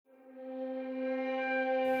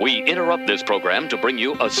We interrupt this program to bring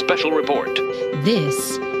you a special report.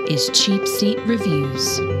 This is Cheap Seat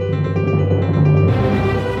Reviews.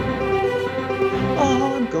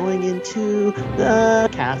 Oh, I'm going into the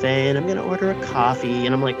cafe and I'm going to order a coffee.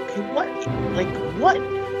 And I'm like, okay, what? Like, what?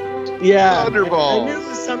 Yeah. Thunderballs. I knew it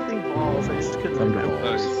was something balls. I just couldn't remember.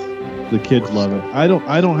 The kids love it. I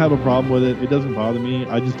don't have a problem with it. It doesn't bother me.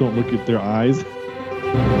 I just don't look at their eyes.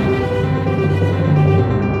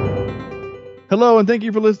 Hello, and thank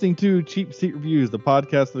you for listening to Cheap Seat Reviews, the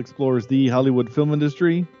podcast that explores the Hollywood film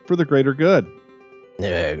industry for the greater good.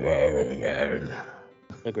 The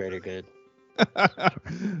greater good. that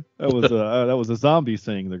was a zombie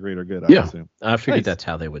saying the greater good. Yeah. I assume. I figured Nice. that's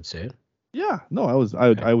how they would say it. Yeah. No, I was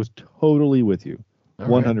totally with you, All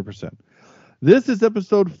right. 100%. This is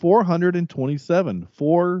episode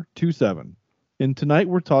 427, and tonight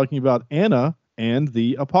we're talking about Anna and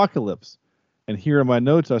the Apocalypse. And here in my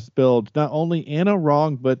notes, I spelled not only Anna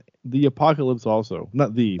wrong, but the Apocalypse also.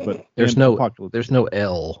 Not the, but There's and no Apocalypse. There's no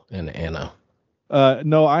L in Anna.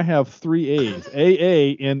 No, I have 3 A's.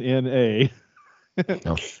 A-A-N-N-A.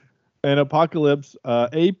 No. And Apocalypse,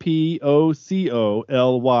 A-P-O-C-O-L-Y-P-S-E.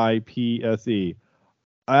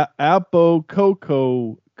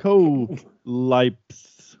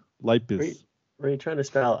 Lipes. Were you trying to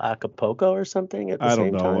spell Acapulco or something at the I same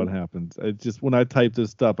don't know time? what happens. It's just when I type this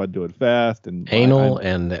stuff, I do it fast and Anal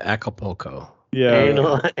and Acapulco.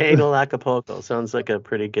 Yeah, Anal Acapulco sounds like a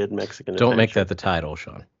pretty good Mexican. Don't make adventure. that the title,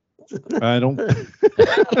 Sean. I don't.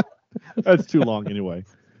 That's too long anyway.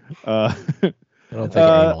 I don't think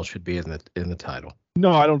anal should be in the title.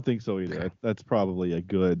 No, I don't think so either. That's probably a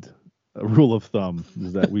good rule of thumb,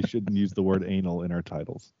 is that we shouldn't use the word anal in our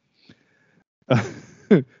titles.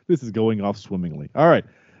 This is going off swimmingly. All right.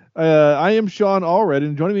 I am Sean Allred,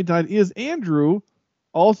 and joining me tonight is Andrew,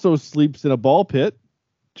 also sleeps in a ball pit,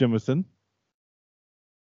 Jemison.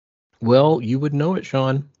 Well, you would know it,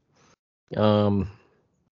 Sean. Yeah?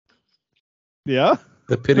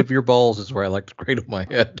 The pit of your balls is where I like to cradle my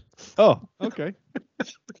head. Oh, okay.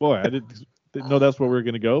 Boy, I didn't know that's where we were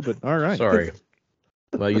going to go, but all right. Sorry.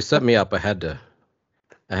 Well, you set me up. I had to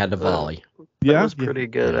volley. That Yeah? was pretty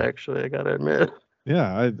good, actually. I gotta admit.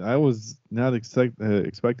 Yeah, I was not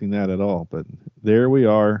expecting that at all, but there we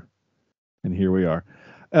are, and here we are.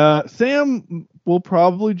 Sam will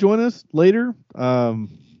probably join us later.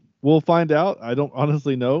 We'll find out. I don't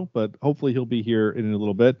honestly know, but hopefully he'll be here in a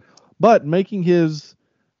little bit. But making his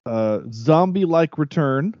zombie-like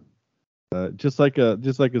return, just like a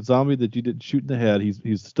zombie that you didn't shoot in the head,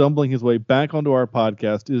 he's stumbling his way back onto our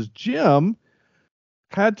podcast, is Jim.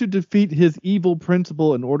 Had to defeat his evil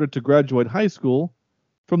principal in order to graduate high school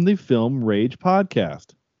from the Film Rage podcast.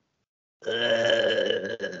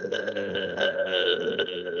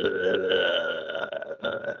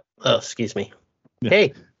 Oh, excuse me. Yeah.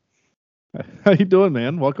 Hey. How you doing,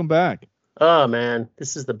 man? Welcome back. Oh, man.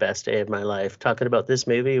 This is the best day of my life. Talking about this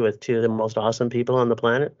movie with two of the most awesome people on the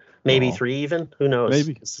planet. Maybe Aw. 3 even. Who knows?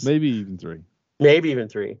 Maybe even 3. Maybe even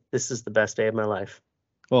 3. This is the best day of my life.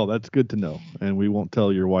 Well, that's good to know, and we won't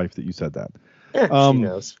tell your wife that you said that. She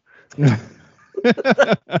knows.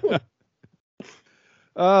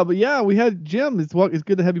 But yeah, we had Jim. It's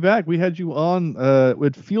good to have you back. We had you on.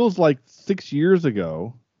 It feels like 6 years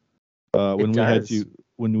ago when we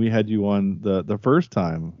had you on the first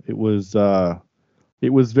time. It was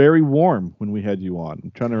very warm when we had you on.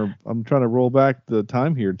 I'm trying to roll back the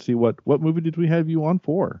time here to see what movie did we have you on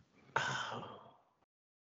for.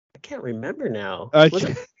 I can't remember now. I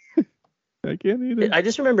can't either. I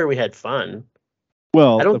just remember we had fun.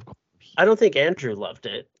 Well, I of course. I don't think Andrew loved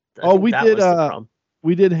it. I Oh, think we that did. was the problem.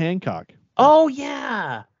 We did Hancock. Oh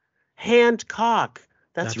yeah, Handcock.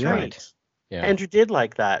 That's That's right. right. Yeah, Andrew did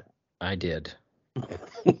like that. I did.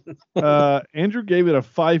 Andrew gave it a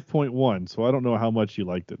 5.1, so I don't know how much he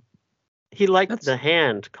liked it. He liked the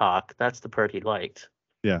Handcock. That's the part he liked.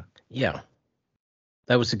 Yeah.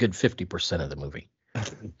 That was a good 50% of the movie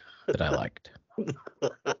that I liked.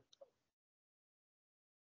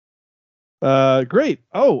 Great.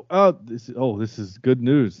 This is good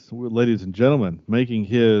news, ladies and gentlemen. Making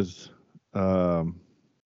his.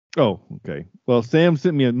 Okay. Well, Sam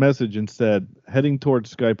sent me a message and said, heading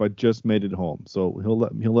towards Skype. I just made it home, so he'll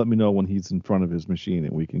let me know when he's in front of his machine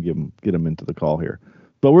and we can get him into the call here.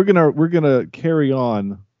 But we're gonna carry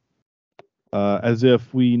on as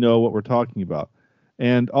if we know what we're talking about.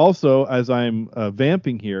 And also, as I'm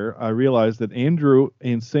vamping here, I realize that Andrew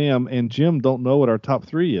and Sam and Jim don't know what our top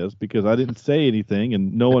 3 is because I didn't say anything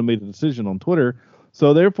and no one made a decision on Twitter.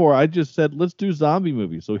 So therefore, I just said, let's do zombie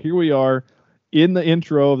movies. So here we are in the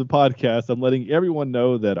intro of the podcast. I'm letting everyone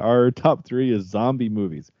know that our top 3 is zombie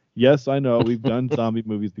movies. Yes, I know we've done zombie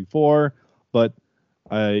movies before, but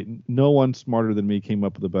no one smarter than me came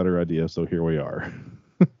up with a better idea, so here we are.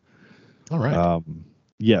 All right.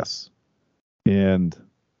 Yes, and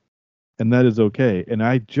that is okay. And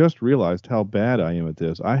I just realized how bad I am at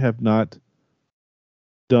this. I have not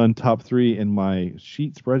done top 3 in my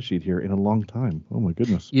spreadsheet here in a long time. Oh my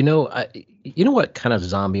goodness. You know what kind of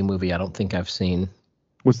zombie movie I don't think I've seen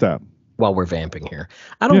What's that? while we're vamping here?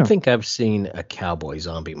 I don't Yeah. think I've seen a cowboy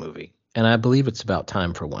zombie movie, and I believe it's about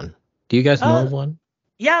time for one. Do you guys know of one?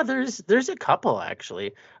 Yeah, there's a couple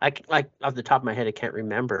actually. I off the top of my head I can't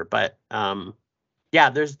remember, but yeah,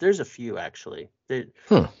 there's a few actually.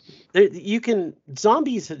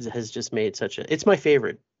 Zombies has just made it's my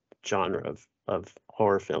favorite genre of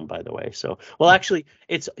horror film, by the way. So, well, actually,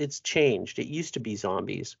 it's changed. It used to be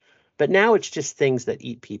zombies, but now it's just things that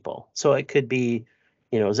eat people. So it could be,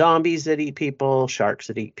 zombies that eat people, sharks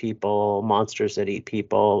that eat people, monsters that eat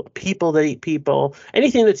people, people that eat people.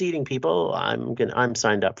 Anything that's eating people, I'm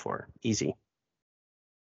signed up for. Easy.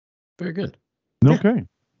 Very good. Okay,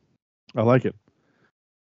 I like it.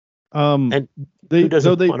 And who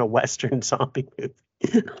doesn't want a Western zombie movie?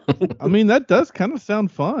 I mean, that does kind of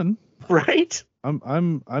sound fun, right?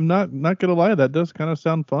 I'm not gonna lie, that does kind of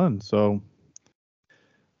sound fun. So,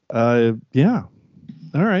 yeah,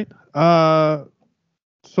 all right.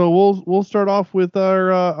 So we'll start off with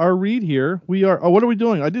our read here. We are. What are we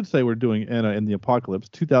doing? I did say we're doing Anna and the Apocalypse,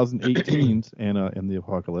 2018's Anna and the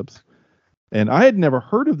Apocalypse, and I had never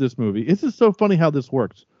heard of this movie. It's just so funny how this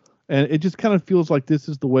works, and it just kind of feels like this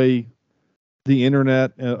is the way the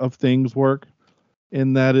internet of things work,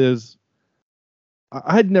 and that is,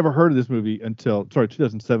 I had never heard of this movie until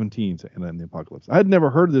 2017's Anna and the Apocalypse. I had never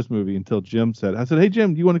heard of this movie until Jim said. I said, "Hey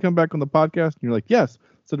Jim, do you want to come back on the podcast?" And you're like, "Yes." I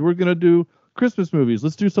said, "We're gonna do Christmas movies.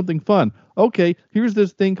 Let's do something fun." Okay, here's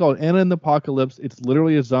this thing called Anna and the Apocalypse. It's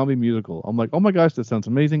literally a zombie musical. I'm like, oh my gosh, that sounds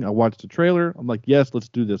amazing. I watched the trailer. I'm like, yes, let's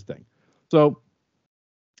do this thing. So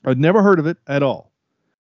I'd never heard of it at all.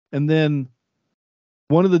 And then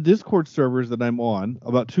one of the Discord servers that I'm on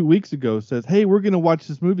about 2 weeks ago says, "Hey, we're going to watch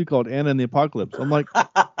this movie called Anna and the Apocalypse." I'm like,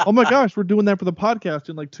 oh my gosh, we're doing that for the podcast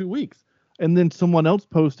in like 2 weeks. And then someone else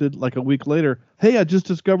posted like a week later, "Hey, I just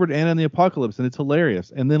discovered Anna and the Apocalypse and it's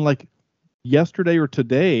hilarious." And then like yesterday or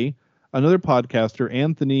today, another podcaster,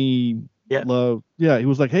 Anthony Love, he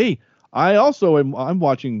was like, "Hey, I'm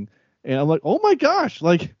watching," and I'm like, "Oh my gosh,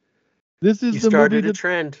 like this is you the started movie a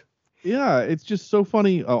trend." Yeah, it's just so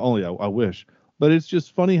funny. I wish, but it's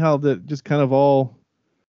just funny how that just kind of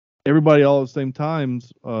everybody all at the same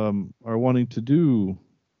times are wanting to do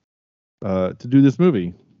this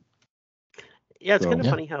movie. Yeah, it's kind of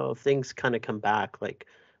funny how things kind of come back. Like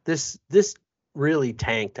this really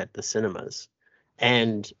tanked at the cinemas,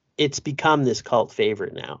 and it's become this cult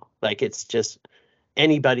favorite now. Like it's just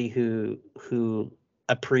anybody who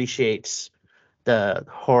appreciates the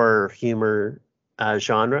horror humor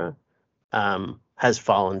genre has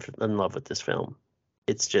fallen in love with this film.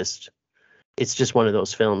 It's just one of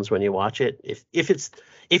those films when you watch it.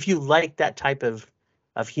 If you like that type of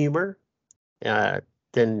humor,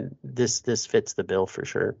 then this fits the bill for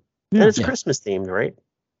sure. And it's Christmas themed, right?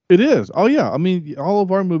 It is. Oh yeah. I mean, all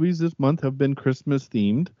of our movies this month have been Christmas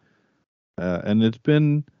themed, and it's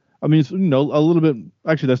been. I mean, a little bit.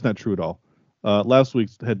 Actually, that's not true at all. Last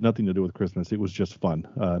week's had nothing to do with Christmas. It was just fun.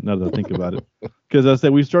 Now that I think about it, because I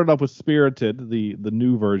said we started off with Spirited, the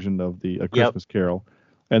new version of the Christmas Carol,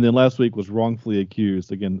 and then last week was Wrongfully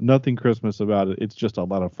Accused. Again, nothing Christmas about it. It's just a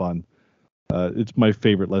lot of fun. It's my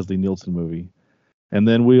favorite Leslie Nielsen movie, and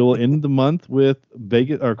then we will end the month with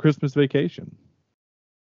Christmas Vacation.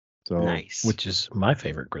 So nice, which is my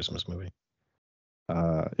favorite Christmas movie.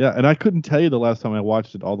 And I couldn't tell you the last time I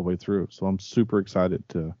watched it all the way through, so I'm super excited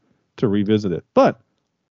to revisit it. But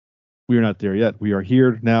we are not there yet. We are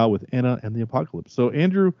here now with Anna and the Apocalypse. So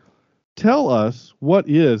Andrew, tell us, what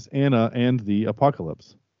is Anna and the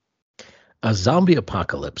Apocalypse? A zombie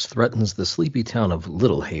apocalypse threatens the sleepy town of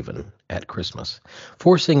Little Haven at Christmas,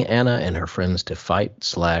 forcing Anna and her friends to fight,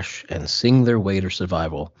 slash, and sing their way to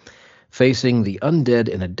survival, facing the undead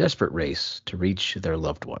in a desperate race to reach their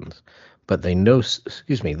loved ones. But they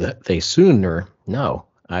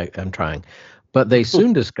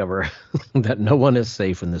soon discover that no one is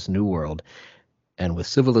safe in this new world, and with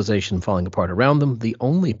civilization falling apart around them, the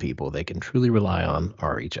only people they can truly rely on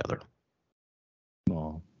are each other.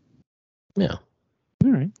 Oh. Yeah.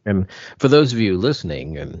 All right. And for those of you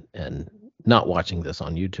listening and not watching this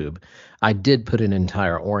on YouTube, I did put an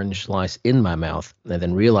entire orange slice in my mouth and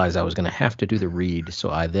then realized I was going to have to do the read,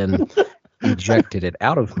 so I then ejected it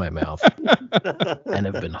out of my mouth and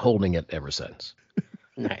have been holding it ever since.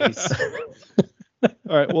 Nice.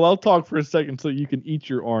 All right. Well, I'll talk for a second so you can eat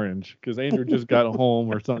your orange because Andrew just got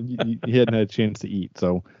home or something. You hadn't had a chance to eat.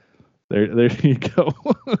 So there you go.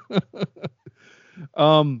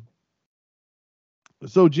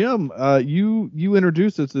 So Jim, you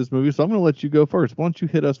introduced us to this movie, so I'm going to let you go first. Why don't you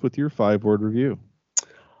hit us with your 5-word review?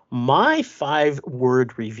 My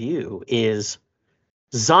 5-word review is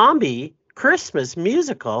zombie Christmas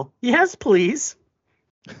musical. Yes, please.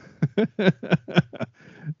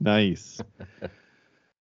 Nice.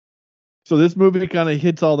 So this movie kind of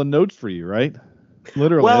hits all the notes for you, right?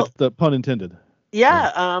 Literally, Well, that's the pun intended.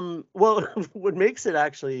 Yeah. Well, what makes it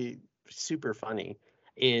actually super funny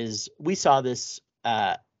is we saw this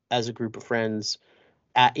as a group of friends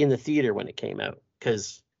in the theater when it came out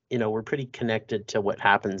because, we're pretty connected to what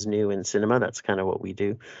happens new in cinema. That's kind of what we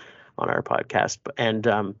do on our podcast.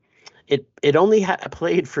 And it only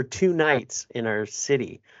played for 2 nights in our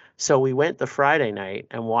city. So we went the Friday night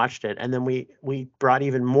and watched it. And then we brought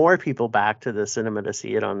even more people back to the cinema to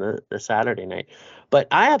see it on the Saturday night. But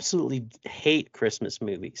I absolutely hate Christmas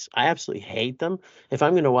movies. I absolutely hate them. If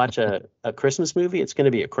I'm going to watch a Christmas movie, it's going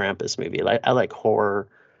to be a Krampus movie. I like horror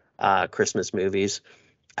Christmas movies.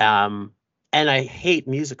 And I hate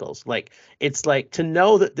musicals. Like, it's like to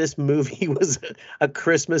know that this movie was a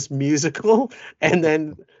Christmas musical, and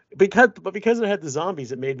then because it had the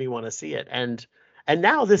zombies, it made me want to see it. And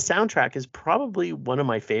now this soundtrack is probably one of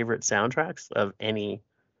my favorite soundtracks of any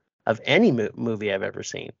movie I've ever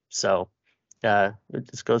seen. So it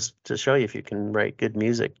just goes to show you, if you can write good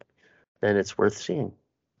music, then it's worth seeing.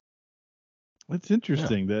 It's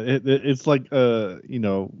interesting that it's like a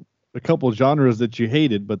couple of genres that you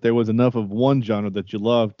hated, but there was enough of one genre that you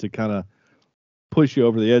loved to kind of push you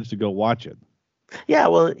over the edge to go watch it. Yeah,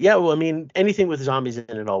 well, I mean, anything with zombies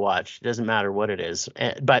in it, I'll watch. It doesn't matter what it is.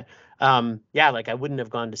 But like I wouldn't have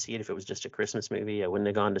gone to see it if it was just a Christmas movie. I wouldn't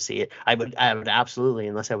have gone to see it. I would absolutely,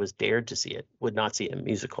 unless I was dared to see it, would not see a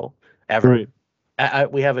musical ever.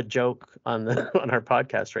 Right. We have a joke on our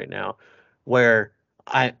podcast right now where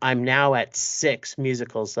I'm now at 6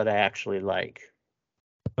 musicals that I actually like.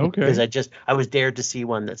 Okay. Because I was dared to see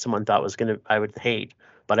one that someone thought I would hate,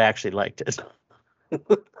 but I actually liked it.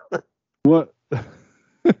 What?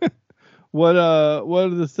 What are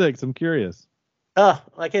the 6? I'm curious. I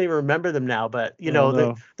can't even remember them now, but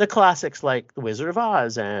the classics like The Wizard of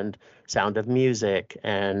Oz and Sound of Music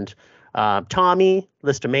and Tommy,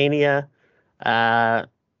 Listomania,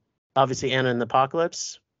 obviously Anna and the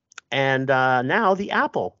Apocalypse, and now The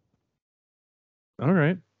Apple. All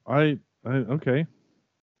right. Okay.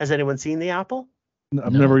 Has anyone seen The Apple?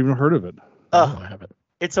 I've never even heard of it. Oh, I haven't.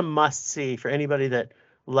 It's a must-see for anybody that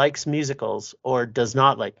likes musicals or does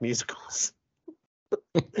not like musicals.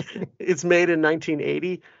 It's made in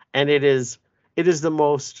 1980, and it is the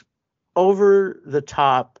most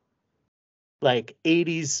over-the-top, like,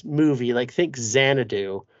 80s movie. Like, think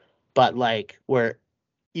Xanadu, but, like, where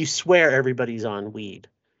you swear everybody's on weed.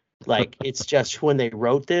 Like, it's just when they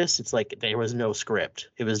wrote this, it's like there was no script.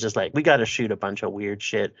 It was just like, we got to shoot a bunch of weird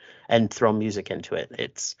shit and throw music into it.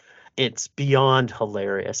 It's beyond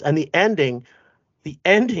hilarious. And the ending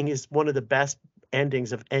is one of the best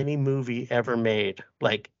endings of any movie ever made.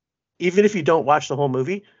 Like, even if you don't watch the whole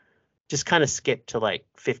movie, just kind of skip to like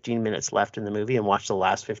 15 minutes left in the movie and watch the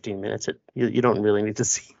last 15 minutes. You don't really need to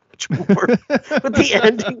see much more. But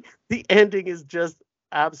the ending is just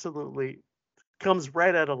absolutely comes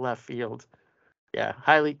right out of left field. Yeah,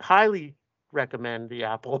 highly recommend The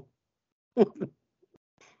Apple.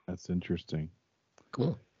 That's interesting.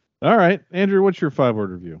 Cool. All right, Andrew, what's your 5-word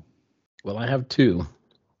review? Well, I have 2.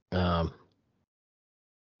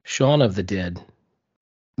 Shaun of the Dead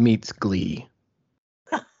meets Glee.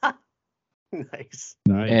 Nice.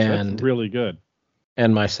 And that's really good.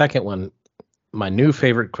 And my second one, my new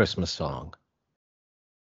favorite Christmas song.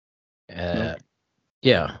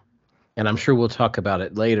 Yeah. And I'm sure we'll talk about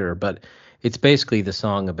it later, but it's basically the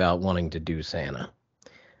song about wanting to do Santa.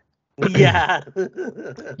 Yeah.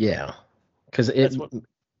 Yeah. Because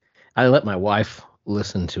I let my wife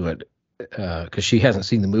listen to it because she hasn't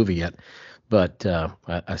seen the movie yet. But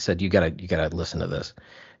I said, you gotta listen to this.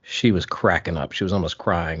 She was cracking up. She was almost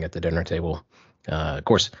crying at the dinner table. Of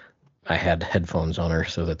course, I had headphones on her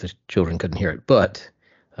so that the children couldn't hear it. But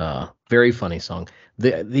very funny song.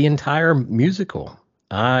 The entire musical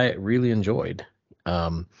I really enjoyed.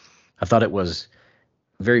 I thought it was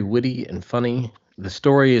very witty and funny. The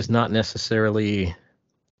story is not necessarily.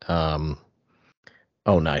 Oh,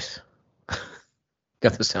 nice.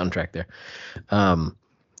 Got the soundtrack there.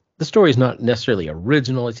 The story is not necessarily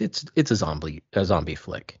original. It's a zombie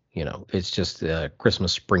flick. It's just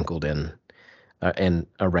Christmas sprinkled in and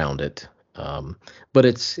around it. But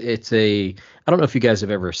it's I don't know if you guys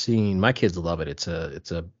have ever seen. My kids love it. It's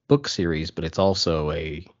a book series, but it's also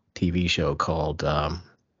a TV show called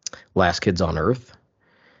Last Kids on Earth,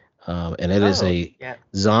 and it is a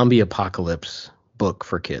zombie apocalypse book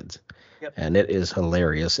for kids. Yep. And it is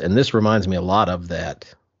hilarious. And this reminds me a lot of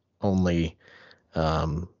that, only,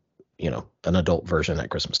 an adult version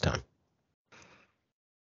at Christmas time.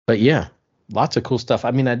 But yeah, lots of cool stuff.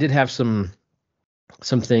 I mean, I did have some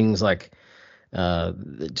things like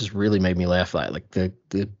that just really made me laugh. Like the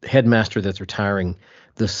headmaster that's retiring,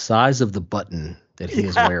 the size of the button that he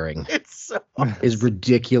is wearing is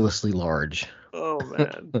ridiculously large. Oh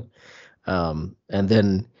man. And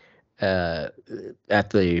then at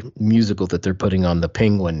the musical that they're putting on, the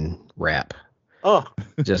penguin rap. Oh,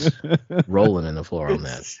 just rolling in the floor on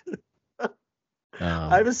that.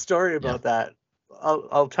 I have a story about that.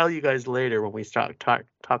 I'll tell you guys later when we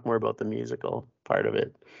talk more about the musical part of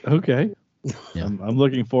it. Okay. Yeah. I'm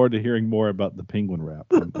looking forward to hearing more about the penguin rap.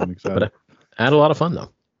 I'm excited. But I had a lot of fun though.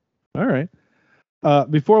 All right.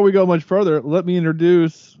 Before we go much further, let me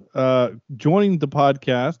introduce joining the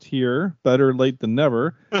podcast here, better late than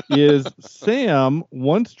never, is Sam.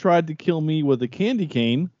 Once tried to kill me with a candy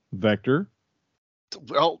cane, Vector.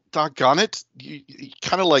 Well, doggone it. You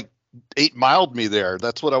kind of like 8 Miled me there.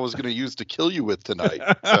 That's what I was going to use to kill you with tonight.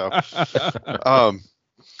 So,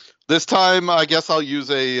 this time, I guess I'll use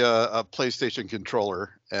a PlayStation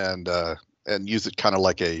controller and use it kind of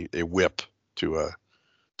like a whip to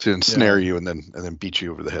ensnare you and then beat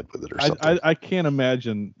you over the head with it or something. I can't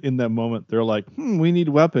imagine in that moment they're like, we need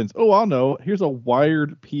weapons. Oh, I'll know. Here's a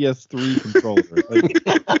wired PS3 controller.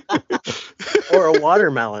 Or a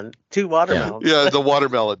watermelon. 2 watermelons. Yeah, the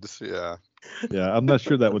watermelons. Yeah. Yeah, I'm not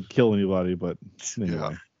sure that would kill anybody, but anyway.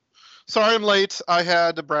 Yeah. Sorry I'm late. I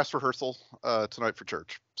had a brass rehearsal tonight for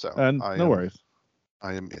church. So no worries.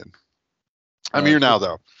 I am in. I'm here now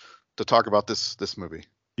though to talk about this movie.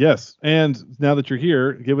 Yes, and now that you're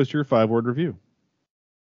here, give us your 5-word review.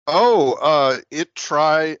 Oh, it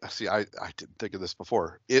tried. See, I didn't think of this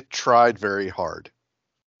before. It tried very hard.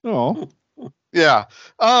 Oh, yeah.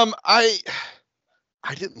 I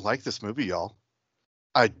didn't like this movie, y'all.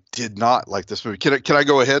 I did not like this movie. Can I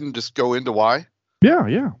go ahead and just go into why?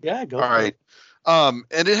 Yeah. Go. All right. And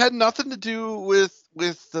it had nothing to do with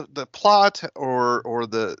the plot or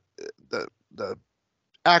the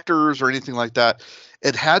actors or anything like that.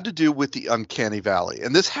 It had to do with the uncanny valley.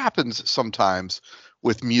 And this happens sometimes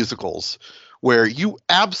with musicals where you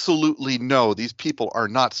absolutely know these people are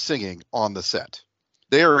not singing on the set.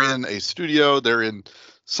 They are in a studio, they're in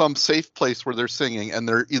some safe place where they're singing, and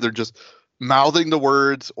they're either just mouthing the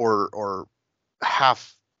words or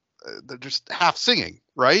they're just half singing,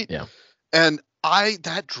 right? Yeah. And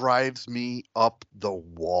that drives me up the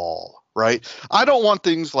wall, right? I don't want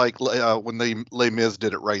things like when Les Mis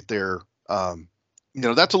did it right there.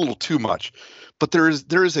 That's a little too much. But there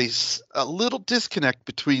is a little disconnect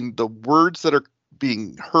between the words that are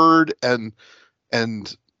being heard and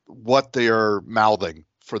what they are mouthing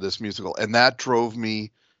for this musical, and that drove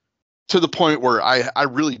me to the point where I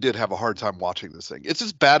really did have a hard time watching this thing. It's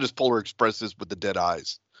as bad as Polar Express is with the dead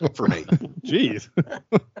eyes for me. Jeez.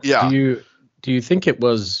 Yeah. Do you think it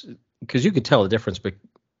was because you could tell the difference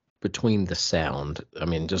between the sound? I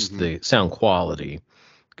mean, just the sound quality,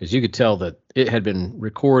 because you could tell that it had been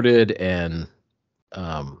recorded and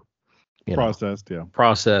processed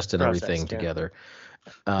and everything together.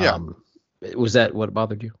 Was that what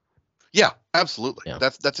bothered you? Yeah, absolutely. Yeah.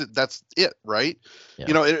 That's it. That's it, right?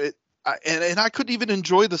 Yeah. And I couldn't even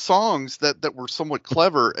enjoy the songs that were somewhat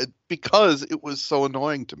clever because it was so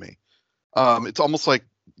annoying to me. It's almost like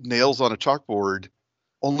nails on a chalkboard,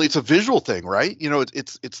 only it's a visual thing, right?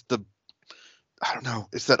 It's I don't know.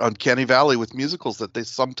 It's that uncanny valley with musicals that they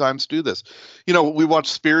sometimes do this. We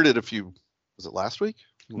watched Spirited was it last week?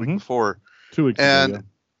 The week before? 2 weeks and ago, yeah.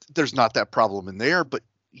 There's not that problem in there, but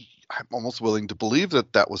I'm almost willing to believe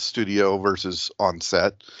that was studio versus on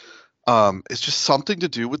set. It's just something to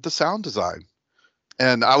do with the sound design.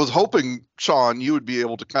 And I was hoping, Sean, you would be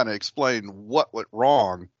able to kind of explain what went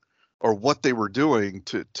wrong or what they were doing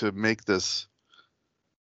to make this.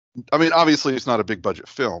 I mean, obviously it's not a big budget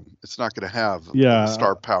film. It's not going to have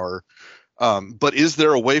star power. But is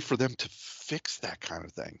there a way for them to fix that kind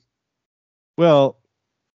of thing? Well,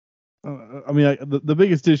 I mean, the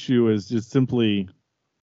biggest issue is just simply,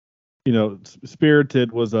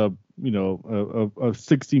 Spirited was a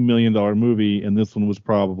 $60 million movie, and this one was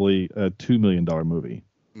probably a $2 million movie.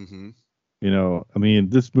 Mm-hmm. I mean,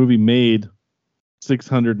 this movie made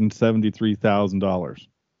 $673,000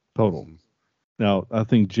 total. Now, I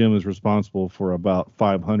think Jim is responsible for about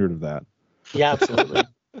 500 of that. Yeah, absolutely.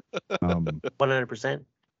 100%.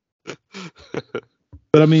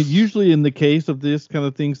 But I mean, usually in the case of this kind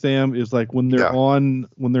of thing, Sam, is like when they're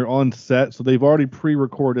on set, so they've already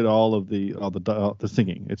pre-recorded all the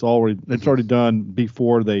singing. It's already done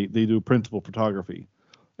before they do principal photography,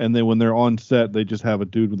 and then when they're on set, they just have a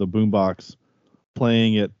dude with a boombox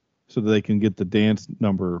playing it so that they can get the dance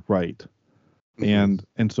number right. And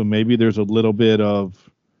so maybe there's a little bit of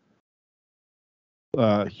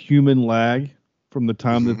human lag from the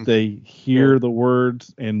time that they hear the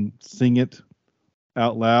words and sing it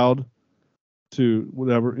out loud to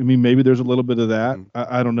whatever. I mean, maybe there's a little bit of that.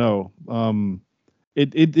 I don't know.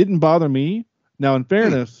 It didn't bother me. Now, in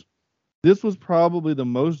fairness, this was probably the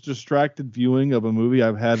most distracted viewing of a movie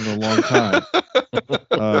I've had in a long time.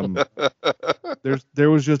 There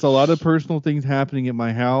was just a lot of personal things happening at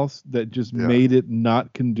my house that just made it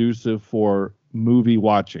not conducive for movie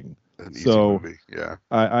watching. Movie. Yeah.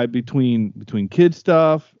 I between kid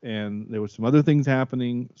stuff and there was some other things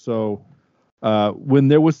happening. So when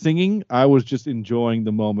there was singing, I was just enjoying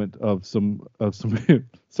the moment of some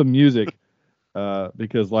some music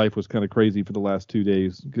because life was kind of crazy for the last 2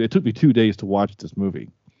 days. It took me 2 days to watch this movie.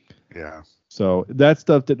 Yeah. So that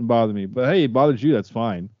stuff didn't bother me. But hey, it bothers you, that's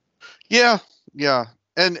fine. Yeah. Yeah.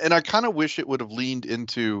 And I kind of wish it would have leaned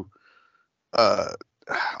into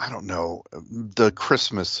I don't know, the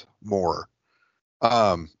Christmas more.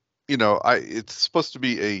 It's supposed to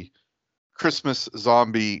be a Christmas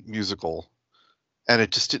zombie musical, and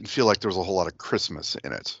it just didn't feel like there was a whole lot of Christmas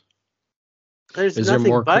in it. There's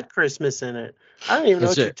nothing but Christmas in it. I don't even know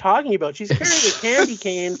what you're talking about. She's carrying a candy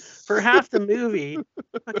cane for half the movie,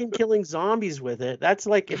 fucking killing zombies with it. That's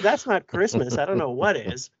like, if that's not Christmas, I don't know what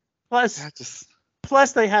is. Plus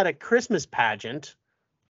they had a Christmas pageant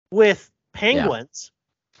with penguins.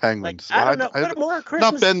 Penguins. Like, I don't know. What more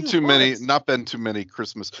Christmas? Not been too many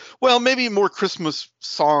Christmas. Well, maybe more Christmas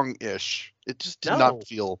song-ish. It just did not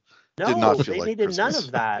feel. Did not feel like needed Christmas. None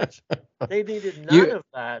of that. They needed none of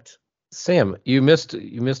that. Sam, you missed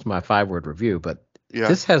my 5-word review, but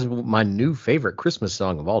this has my new favorite Christmas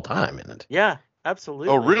song of all time in it. Yeah, absolutely.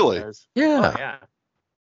 Oh, really? Yeah. Oh, yeah.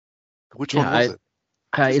 Which one was it?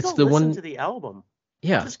 It's the one. Listen to the album.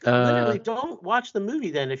 Yeah. Just literally don't watch the movie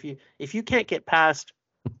then if you can't get past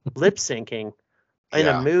lip syncing in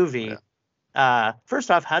a movie. Yeah.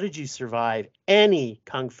 First off, how did you survive any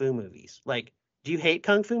kung fu movies? Like, do you hate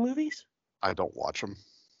kung fu movies? I don't watch them.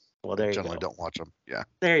 Well, there you generally don't watch them. Yeah.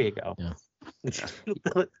 There you go. Yeah.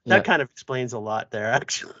 That kind of explains a lot there,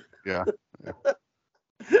 actually. Yeah.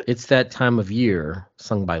 It's That Time of Year,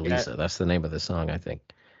 sung by Lisa. That's the name of the song, I think.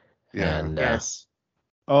 Yeah. And, yes.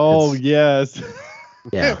 Oh yes.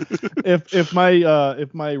 Yeah.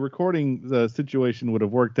 if my recording situation would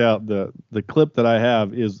have worked out, the clip that I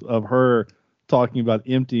have is of her talking about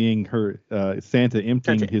emptying her Santa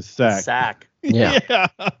emptying his sack. Yeah.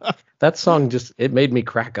 That song it made me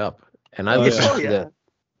crack up, and I listened to that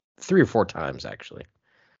 3 or 4 times actually.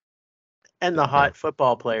 And the hot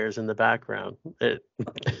football players in the background, and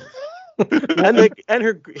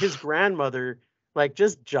his grandmother like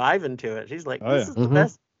just jiving to it. She's like, "This is the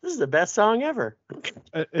best. This is the best song ever."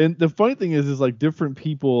 And the funny thing is like different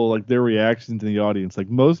people, like their reactions in the audience, like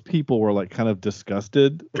most people were like kind of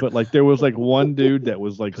disgusted, but like there was like one dude that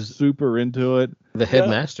was like super into it. The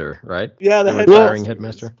headmaster, right? Yeah, the retiring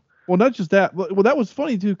headmaster. Well, not just that. Well, that was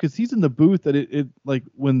funny too, because he's in the booth that it like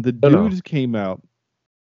when the dudes came out.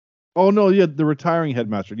 Oh no, yeah, the retiring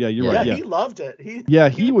headmaster. Yeah, you're right. Yeah, he loved it.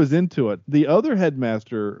 He was into it. The other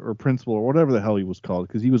headmaster or principal or whatever the hell he was called,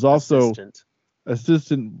 because he was also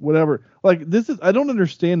assistant, whatever. Like I don't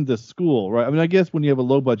understand this school, right? I mean, I guess when you have a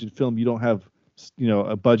low budget film, you don't have,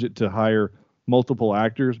 a budget to hire multiple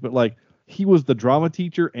actors, but like he was the drama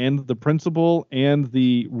teacher and the principal and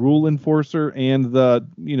the rule enforcer and the,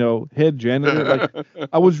 head janitor. Like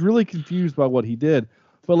I was really confused by what he did.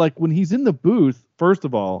 But like when he's in the booth, first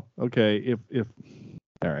of all, okay, if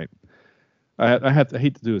all right, I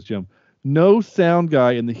hate to do this, Jim. No sound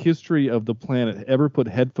guy in the history of the planet ever put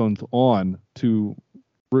headphones on to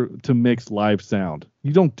mix live sound.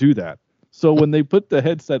 You don't do that. So when they put the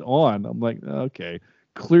headset on, I'm like, okay,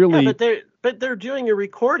 clearly. Yeah, but they're doing a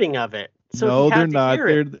recording of it. So no, they're not.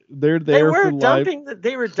 They're there for live.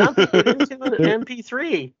 They were dumping it into an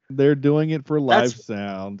MP3. They're doing it for live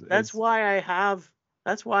sound. That's why I have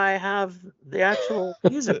the actual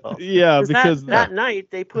musical. Yeah, because that night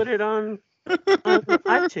they put it on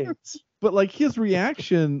iTunes. But like his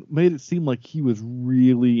reaction made it seem like he was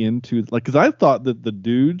really into because I thought that the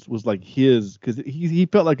dudes was like because he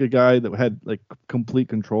felt like a guy that had like complete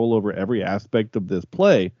control over every aspect of this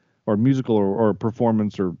play or musical or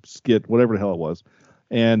performance or skit, whatever the hell it was.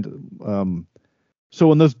 And So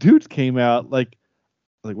when those dudes came out, like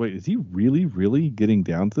wait, is he really getting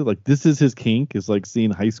down to it? Like this is his kink, is like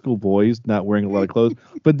seeing high school boys not wearing a lot of clothes.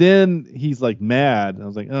 But then he's like mad. I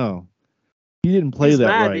was like, oh, he didn't play He's that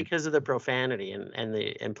mad right. because of the profanity and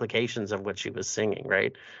the implications of what she was singing,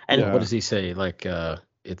 right? And Yeah. What does he say? Like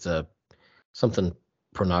it's a something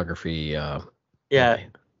pornography. yeah.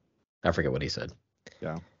 I forget what he said.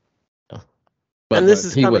 Yeah. But and this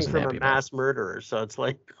is he coming wasn't from happy a about it. mass murderer, so it's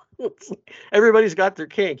like everybody's got their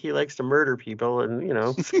kink. He likes to murder people, and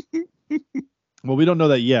Well, we don't know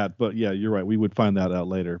that yet, but yeah, you're right. We would find that out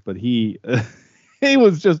later. But he he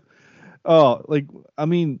was just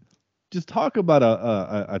just talk about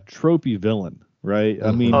a tropey villain, right?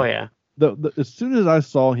 I mean, oh yeah, as soon as I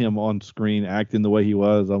saw him on screen acting the way he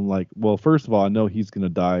was, I'm like, well, first of all, I know he's gonna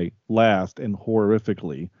die last and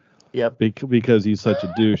horrifically. yep, Because he's such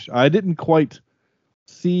a douche. I didn't quite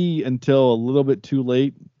see until a little bit too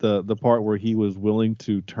late the part where he was willing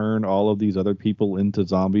to turn all of these other people into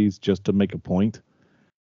zombies just to make a point.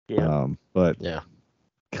 yeah. But Yeah.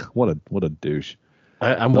 what a douche.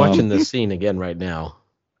 I'm watching this scene again right now.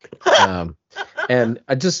 And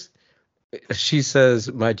she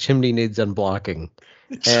says, my chimney needs unblocking.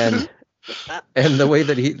 And the way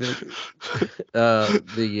that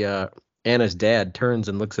Anna's dad turns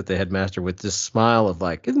and looks at the headmaster with this smile of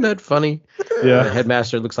like, isn't that funny? Yeah. The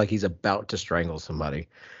headmaster looks like he's about to strangle somebody.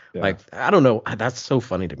 Yeah. Like, I don't know. That's so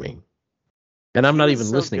funny to me. And I'm not was even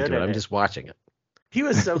so listening good to it. at I'm it. just watching it. He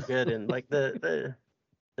was so good, and like the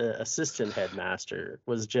assistant headmaster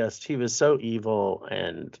was just, he was so evil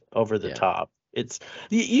and over the Yeah. top. It's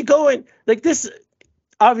you go in like this.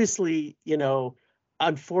 Obviously,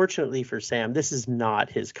 unfortunately for Sam, this is not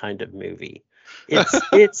his kind of movie.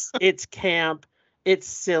 It's camp. It's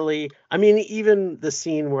silly. I mean, even the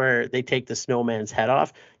scene where they take the snowman's head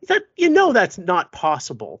off, that's not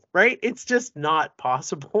possible, right? It's just not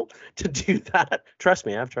possible to do that. Trust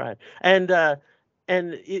me, I've tried. And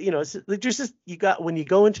it's just when you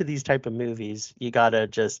go into these type of movies, you gotta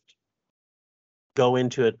just go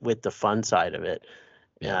into it with the fun side of it.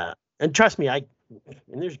 Yeah. And trust me, and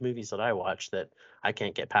there's movies that I watch that I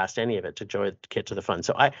can't get past any of it to get to the fun.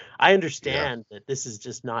 So I understand that this is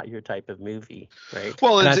just not your type of movie, right?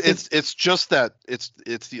 Well, And I it's just that it's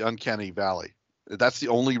the uncanny valley. That's the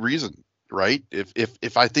only reason, right?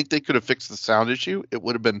 If I think they could have fixed the sound issue, I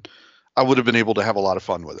would have been able to have a lot of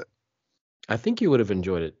fun with it. I think you would have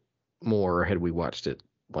enjoyed it more had we watched it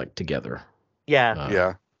like together. Yeah,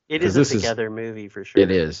 Yeah. it 'cause is a this is- together movie for sure.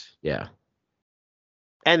 It is. Yeah.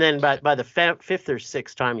 And then by the fifth or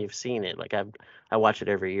sixth time you've seen it, like I watch it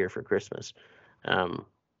every year for Christmas.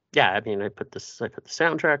 Yeah, I mean, I put the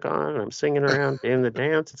soundtrack on, and I'm singing around, doing the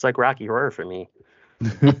dance. It's like Rocky Horror for me.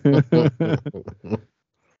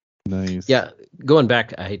 Nice. Yeah, going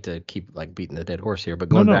back, I hate to keep like beating the dead horse here, but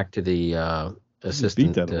No, going no. back to the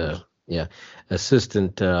assistant, that horse.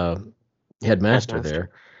 assistant headmaster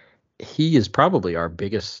there, he is probably our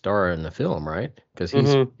biggest star in the film, right? Because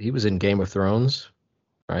he was in Game of Thrones,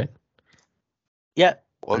 right? Yeah.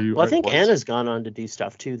 Well, Well, I think Anna's gone on to do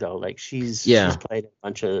stuff too, though. Like she's played a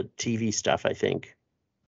bunch of TV stuff, I think.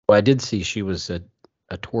 Well, I did see she was a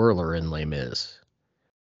twirler in Les Mis.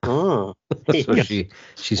 Oh, So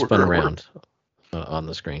she spun around on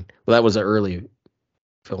the screen. Well, that was an early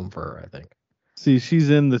film for her, I think. See, she's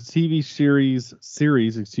in the TV series,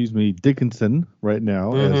 Dickinson right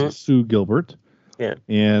now as Sue Gilbert. Yeah.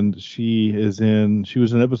 And she was in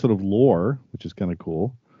an episode of Lore, which is kind of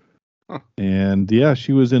cool. Huh. And yeah,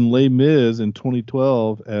 she was in Les Mis in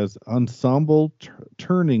 2012 as Ensemble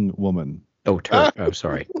Turning Woman. Oh,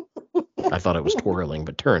 sorry. I thought it was twirling,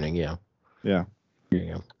 but turning, yeah. Yeah. There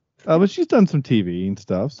you go. But she's done some TV and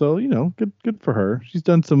stuff, so good for her. She's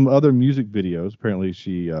done some other music videos. Apparently,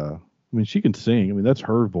 she can sing. I mean, that's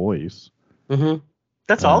her voice. Mm-hmm.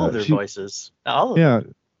 That's all of their voices. All of them.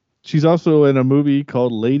 Yeah, she's also in a movie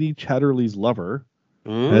called Lady Chatterley's Lover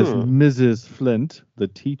as Mrs. Flint, the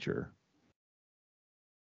teacher.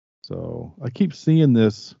 So I keep seeing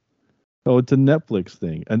this. Oh, it's a Netflix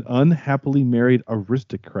thing. An unhappily married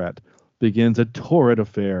aristocrat begins a torrid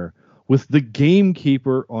affair with the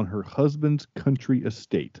gamekeeper on her husband's country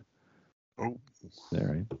estate. Oh. All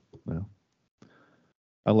right. Well,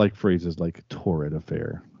 I like phrases like torrid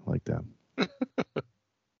affair. I like that.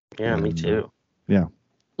 Yeah, me too. Yeah.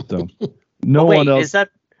 So no wait, one else.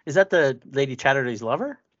 Is that the Lady Chatterley's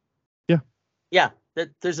Lover? Yeah. Yeah.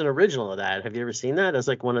 There's an original of that. Have you ever seen that? It's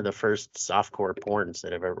like one of the first softcore porns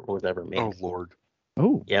that was ever made. Oh Lord.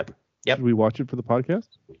 Oh. Yep. Should we watch it for the podcast?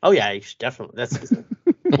 Oh yeah, you should definitely. That's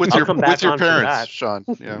With I'll your come back on for parents, that. Sean.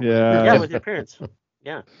 Yeah. yeah, with your parents.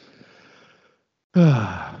 Yeah.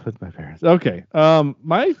 With my parents. Okay.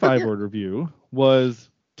 My 5-word review was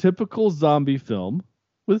typical zombie film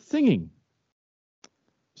with singing.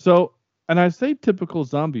 So, and I say typical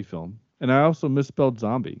zombie film, and I also misspelled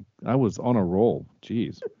zombie. I was on a roll.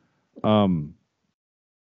 Jeez. I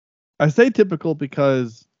say typical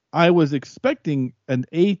because I was expecting an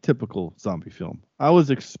atypical zombie film. I was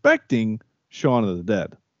expecting Shaun of the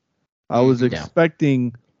Dead. I was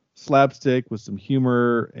expecting slapstick with some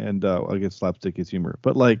humor, and I guess slapstick is humor.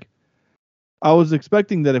 But like, I was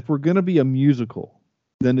expecting that if we're going to be a musical,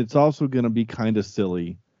 then it's also going to be kind of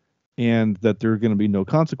silly, and that there are going to be no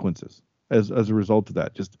consequences as a result of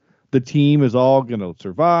that. Just the team is all going to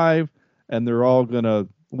survive, and they're all going to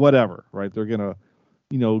whatever, right? They're going to,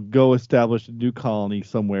 go establish a new colony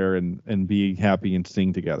somewhere and be happy and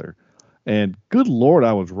sing together. And good Lord,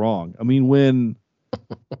 I was wrong. I mean, when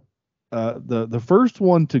the first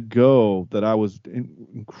one to go that I was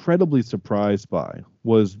incredibly surprised by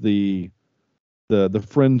was the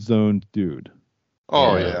friend zoned dude.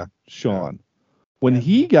 Oh yeah, Sean. When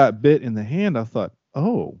he got bit in the hand, I thought,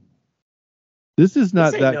 oh, this is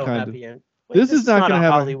not that kind of. Wait, this is not going to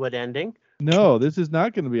have a Hollywood ending. No, this is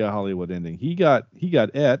not going to be a Hollywood ending. He got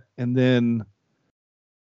and then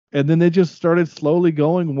they just started slowly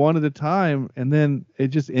going one at a time, and then it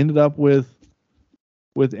just ended up with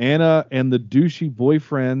Anna and the douchey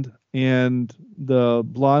boyfriend and the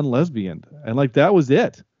blonde lesbian, and like that was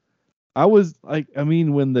it. I was like, I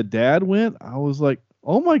mean, when the dad went, I was like,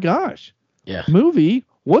 oh my gosh, yeah, movie,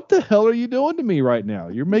 what the hell are you doing to me right now?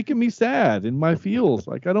 You're making me sad in my feels.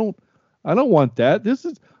 Like I don't want that.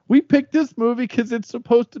 We picked this movie because it's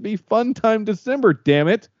supposed to be fun time December, damn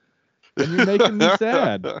it. And you're making me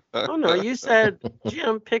sad. Oh no, you said,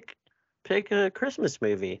 Jim, pick a Christmas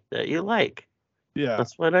movie that you like. Yeah.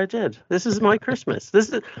 That's what I did. This is my Christmas.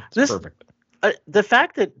 This perfect. The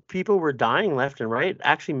fact that people were dying left and right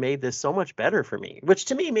actually made this so much better for me, which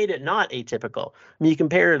to me made it not atypical. I mean, you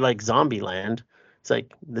compare it like Zombieland. It's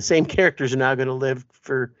like the same characters are now going to live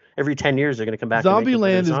for every 10 years. They're going to come back.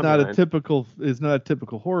 Zombieland is not a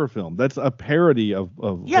typical horror film. That's a parody of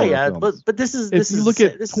horror films. But this is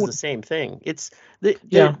the same thing. It's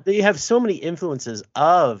they have so many influences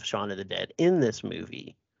of Shaun of the Dead in this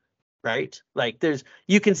movie, right? Like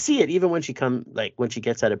you can see it even when she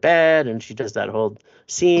gets out of bed and she does that whole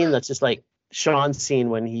scene that's just like Sean's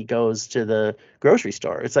scene when he goes to the grocery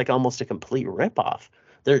store. It's like almost a complete ripoff.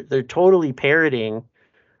 They're totally parodying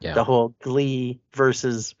the whole Glee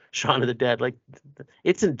versus Shaun of the Dead. Like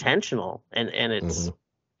it's intentional and it's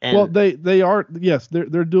well they are, yes,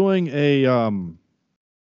 they're doing an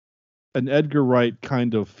Edgar Wright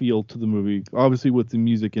kind of feel to the movie, obviously with the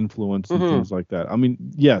music influence and things like that. I mean,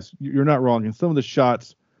 yes, you're not wrong, and some of the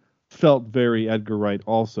shots felt very Edgar Wright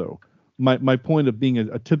also. My point of being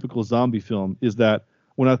a typical zombie film is that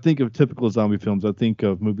when I think of typical zombie films, I think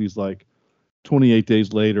of movies like 28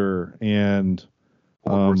 Days Later and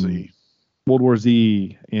World War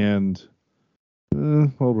Z and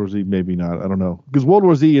World War Z, maybe not. I don't know, because World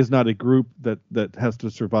War Z is not a group that has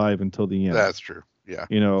to survive until the end. That's true. Yeah.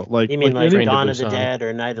 Like you mean like Dawn of the Dead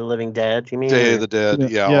or Night of the Living Dead? You mean Day of the Dead?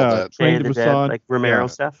 Yeah, all that. Train to Busan, like Romero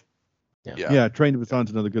stuff. Yeah, Train to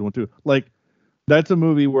Busan's another good one too. Like that's a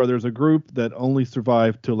movie where there's a group that only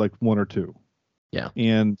survived till like 1 or 2. Yeah.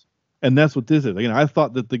 And that's what this is. Again, I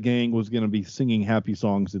thought that the gang was going to be singing happy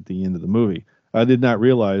songs at the end of the movie. I did not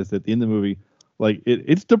realize that at the end of the movie, like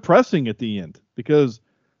it's depressing at the end because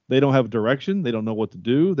they don't have direction. They don't know what to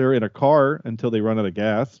do. They're in a car until they run out of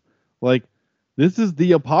gas. Like this is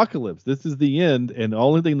the apocalypse. This is the end. And the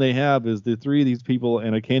only thing they have is the 3 of these people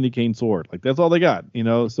and a candy cane sword. Like that's all they got,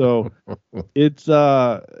 so it's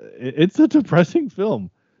a depressing film.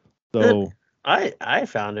 So I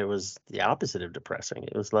found it was the opposite of depressing.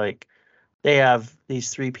 It was like they have these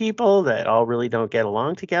 3 people that all really don't get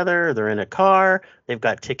along together. They're in a car. They've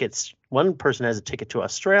got tickets. One person has a ticket to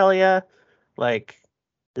Australia. Like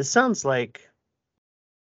this sounds like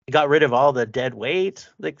you got rid of all the dead weight.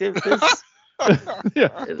 Like this.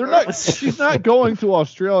 Yeah, they're not. She's not going to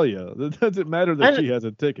Australia. It doesn't matter that she has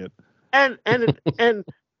a ticket. And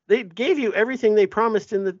they gave you everything they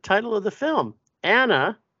promised in the title of the film.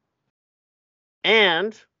 Anna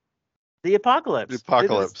and the apocalypse. The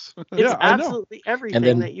apocalypse. It's absolutely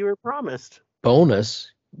everything that you were promised.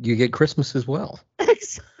 Bonus, you get Christmas as well.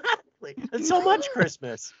 Exactly. And so much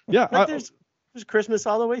Christmas. Yeah. Like there's Christmas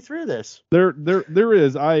all the way through this. There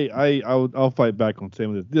is. I'll fight back on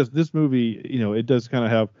saying this movie, it does kind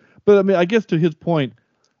of have, but I mean, I guess to his point,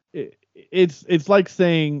 it's like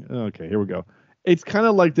saying, okay, here we go. It's kind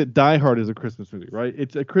of like that Die Hard is a Christmas movie, right?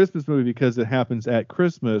 It's a Christmas movie because it happens at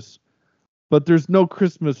Christmas, but there's no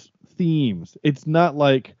Christmas themes. It's not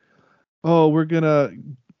like, oh, we're gonna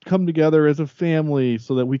come together as a family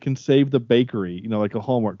so that we can save the bakery, like a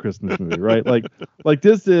Hallmark Christmas movie, right? like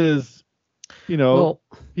this is, people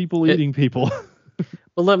eating people.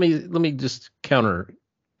 Well, let me just counter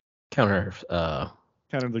Counter the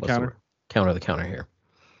counter. Counter the counter here.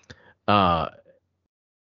 At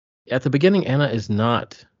the beginning, Anna is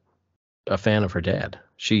not a fan of her dad.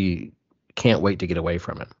 She can't wait to get away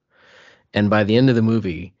from him. And by the end of the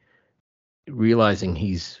movie, realizing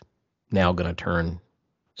he's now going to turn,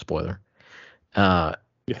 spoiler,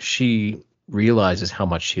 she realizes how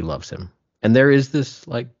much she loves him. And there is this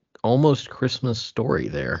like almost Christmas story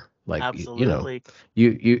there. Like, Absolutely.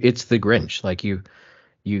 you it's the Grinch. Like you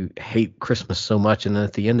hate Christmas so much, and then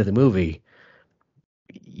at the end of the movie,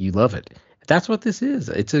 you love it. That's what this is.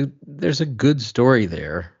 There's a good story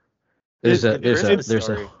there. There's a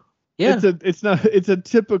yeah. It's a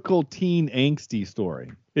typical teen angsty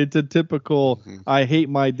story. It's a typical I hate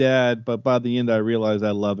my dad, but by the end I realize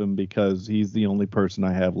I love him because he's the only person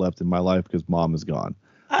I have left in my life because mom is gone.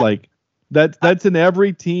 That's in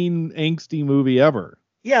every teen angsty movie ever.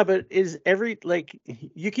 Yeah, but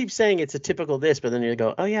you keep saying it's a typical this, but then you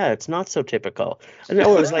go, oh yeah, it's not so typical. And it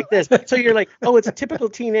was like this. So you're like, oh, it's a typical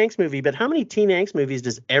teen angst movie, but how many teen angst movies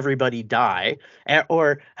does everybody die?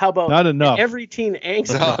 Or how about not enough? Every teen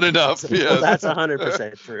angst Not enough. Well, Yes. that's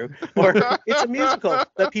 100% true. Or it's a musical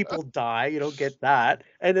that people die. You don't get that.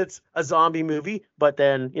 And it's a zombie movie, but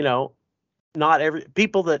then, not every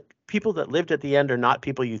people that lived at the end are not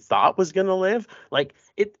people you thought was going to live. Like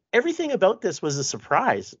everything about this was a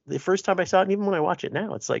surprise the first time I saw it. And even when I watch it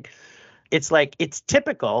now, it's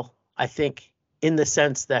typical, I think, in the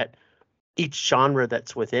sense that each genre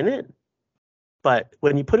that's within it. But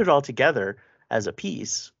when you put it all together as a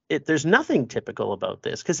piece, there's nothing typical about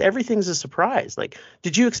this because everything's a surprise. Like,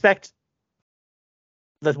 did you expect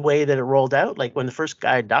the way that it rolled out? Like when the first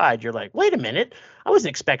guy died, you're like, wait a minute, I wasn't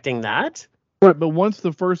expecting that. Right, but once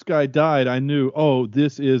the first guy died, I knew, oh,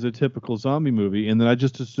 this is a typical zombie movie, and then I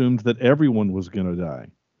just assumed that everyone was going to die.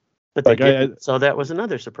 But they didn't, so that was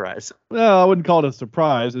another surprise. Well, I wouldn't call it a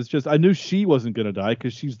surprise. It's just I knew she wasn't going to die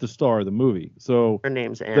because she's the star of the movie. So her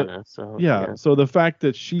name's Anna. So the fact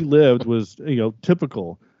that she lived was,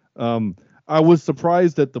 typical. I was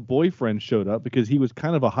surprised that the boyfriend showed up because he was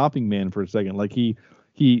kind of a hopping man for a second. Like he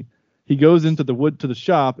goes into the wood to the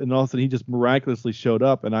shop, and all of a sudden he just miraculously showed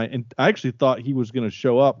up. And I actually thought he was going to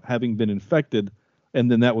show up having been infected,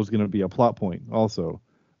 and then that was going to be a plot point also.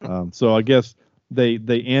 So I guess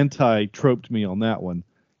they anti-troped me on that one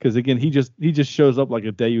because again he just shows up like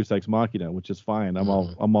a Deus Ex Machina, which is fine. I'm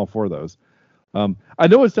all for those. I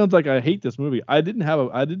know it sounds like I hate this movie. I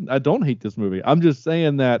don't hate this movie. I'm just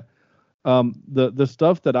saying that the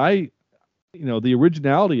stuff that the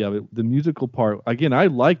originality of it, the musical part, again, I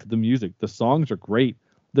liked the music. The songs are great.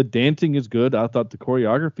 The dancing is good. I thought the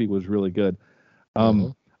choreography was really good.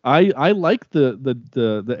 I liked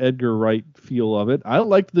the Edgar Wright feel of it. I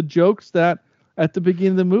liked the jokes that at the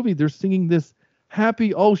beginning of the movie, they're singing this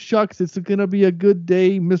happy, oh shucks, it's going to be a good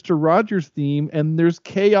day, Mr. Rogers theme, and there's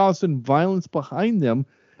chaos and violence behind them,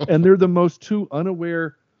 and they're the most two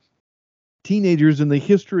unaware teenagers in the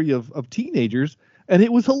history of teenagers. And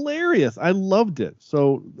it was hilarious. I loved it.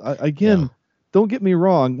 So don't get me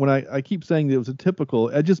wrong. When I keep saying that it was a typical,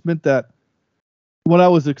 I just meant that what I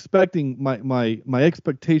was expecting, my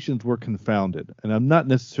expectations were confounded, and I'm not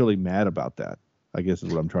necessarily mad about that, I guess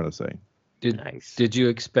is what I'm trying to say. Did you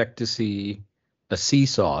expect to see a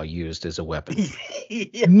seesaw used as a weapon?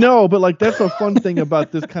 Yeah. No, but that's a fun thing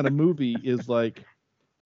about this kind of movie is like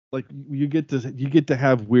you get to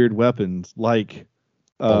have weird weapons like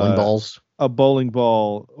bowling balls. A bowling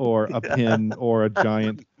ball or a pin or a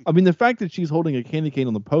giant. I mean, the fact that she's holding a candy cane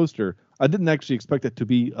on the poster, I didn't actually expect it to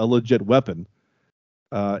be a legit weapon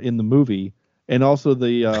in the movie. And also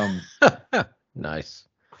the nice.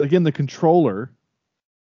 Again, the controller,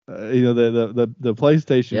 the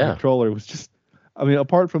PlayStation controller was just, I mean,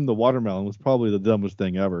 apart from the watermelon, was probably the dumbest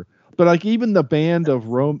thing ever. But even the band of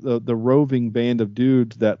the roving band of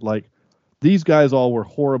dudes that these guys all were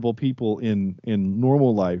horrible people in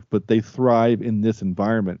normal life, but they thrive in this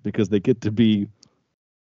environment because they get to be,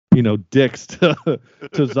 dicks to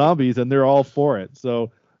zombies, and they're all for it.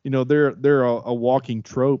 So, they're a walking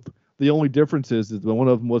trope. The only difference is that one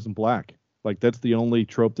of them wasn't black. That's the only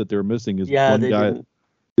trope that they're missing is one guy.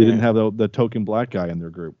 They didn't have the token black guy in their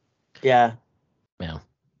group. Yeah. Yeah.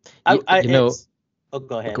 Go ahead,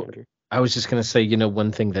 Andrew. I was just going to say,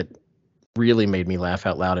 one thing that really made me laugh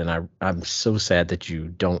out loud, and I'm so sad that you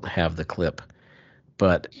don't have the clip,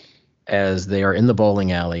 but as they are in the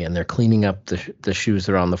bowling alley and they're cleaning up the shoes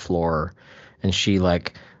that are on the floor, and she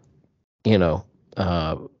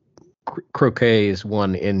croquets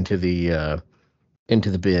one into the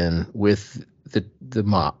bin with the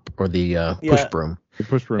mop or the push Yeah. broom. The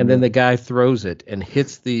push broom, And then yeah. the guy throws it and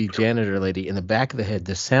hits the janitor lady in the back of the head.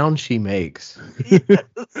 The sound she makes,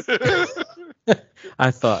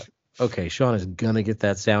 I thought, okay, Sean is gonna get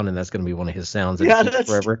that sound, and that's gonna be one of his sounds that Yeah, he keeps that's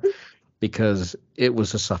forever, because it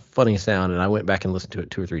was just a funny sound, and I went back and listened to it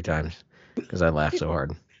 2 or 3 times because I laughed so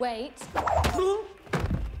hard. Wait.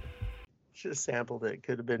 Should have sampled it.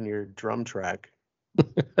 Could have been your drum track.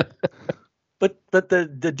 But the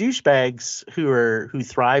douchebags who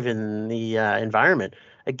thrive in the environment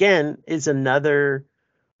again is another,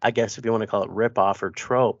 I guess if you want to call it ripoff or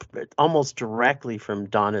trope, but almost directly from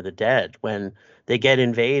Dawn of the Dead when they get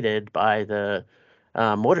invaded by the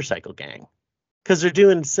motorcycle gang, because they're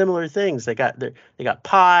doing similar things. They got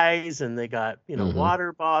pies and they got Mhm.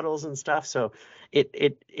 water bottles and stuff. So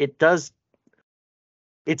it does.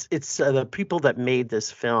 It's the people that made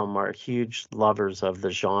this film are huge lovers of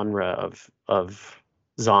the genre of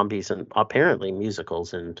zombies and apparently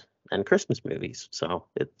musicals and Christmas movies. So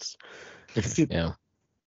it's Yeah.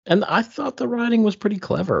 And I thought the writing was pretty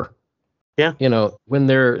clever. Yeah. When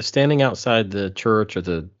they're standing outside the church or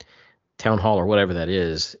the town hall or whatever that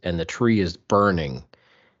is, and the tree is burning,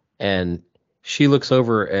 and she looks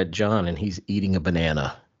over at John and he's eating a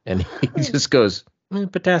banana, and he just goes,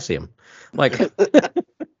 potassium. Like,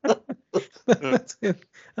 I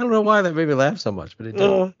don't know why that made me laugh so much, but it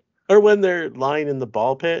did. Or when they're lying in the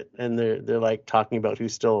ball pit and they're like talking about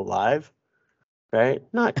who's still alive, right?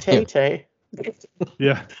 Not Tay Tay.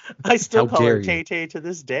 Yeah. I still How call her dare Tay you. Tay to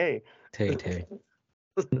this day. Tay Tay.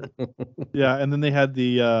 Yeah, and then they had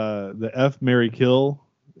the F Mary kill,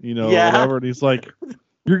 Yeah. whatever, and he's like,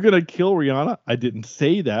 "You're gonna kill Rihanna?" I didn't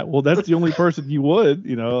say that. Well, that's the only person you would,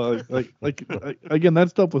 like again, that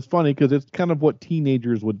stuff was funny because it's kind of what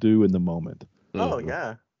teenagers would do in the moment. Oh Mhm.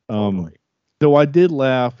 yeah. Um, so I did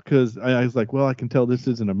laugh because I was like, well, I can tell this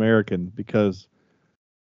isn't American because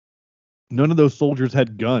none of those soldiers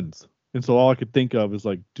had guns, and so all I could think of is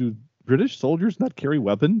like, do British soldiers not carry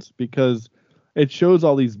weapons? Because it shows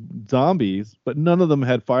all these zombies, but none of them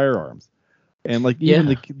had firearms. And like even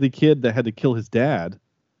Yeah. the kid that had to kill his dad,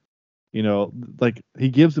 like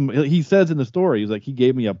he says in the story, he's like, he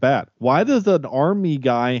gave me a bat. Why does an army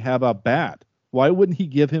guy have a bat? Why wouldn't he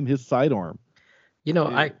give him his sidearm? You're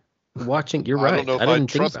I right. don't know if I I'd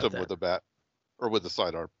didn't think trust about him that. with a bat or with a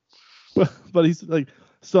sidearm. But he's like,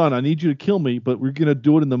 son, I need you to kill me, but we're gonna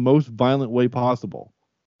do it in the most violent way possible.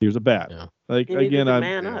 Here's a bat. Yeah. Like You needed again, to I'm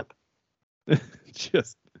man yeah. up.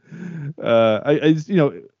 just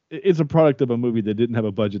it's a product of a movie that didn't have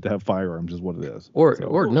a budget to have firearms, is what it is. Or So-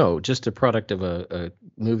 or no, just a product of a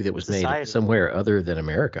movie that was Society. made somewhere other than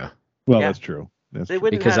America. well, Yeah. that's true. That's They true.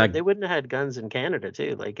 wouldn't Because they wouldn't have had guns in Canada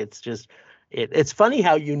too. Like it's just it's funny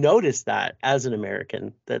how you notice that as an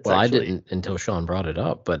American. That's Well, actually, I didn't until Sean brought it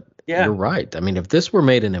up, but Yeah. you're right. I mean, if this were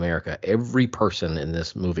made in America, every person in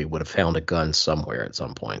this movie would have found a gun somewhere at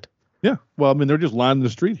some point. Yeah. Well, I mean, they're just lining the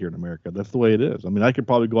street here in America. That's the way it is. I mean, I could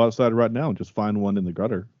probably go outside right now and just find one in the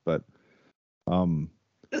gutter, but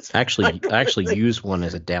It's I actually fine. use one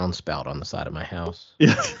as a downspout on the side of my house.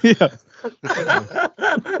 yeah.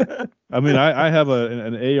 I mean, I have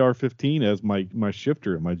an AR-15 as my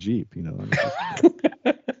shifter in my Jeep. It's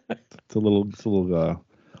a little.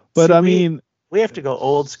 But See, I mean, we have to go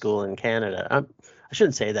old school in Canada. I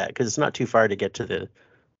shouldn't say that because it's not too far to get to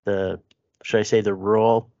the should I say the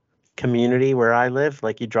rural community where I live.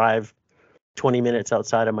 Like you drive 20 minutes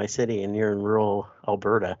outside of my city and you're in rural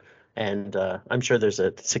Alberta. And I'm sure there's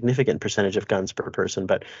a significant percentage of guns per person.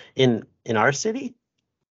 But in our city,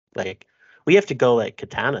 like we have to go like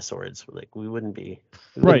katana swords. Like we wouldn't be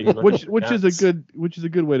right, looking which for which is guns. a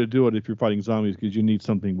good way to do it if you're fighting zombies, because you need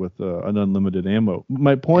something with an unlimited ammo.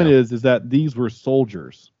 My point is that these were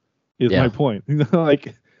soldiers. Is Yeah. my point.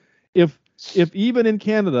 Like if even in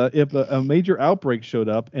Canada, if a major outbreak showed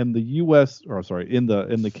up and the U.S. or sorry, in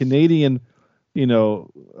the Canadian,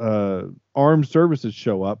 armed services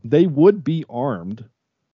show up, they would be armed.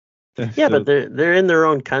 Yeah, but they're in their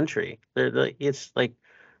own country. They're like it's like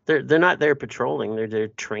they're not there patrolling. They're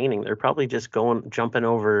training. They're probably just jumping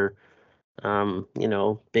over,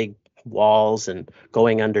 big walls and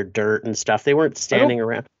going under dirt and stuff. They weren't standing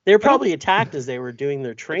around. They were probably attacked as they were doing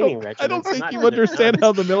their training regiments. I don't think not you with their understand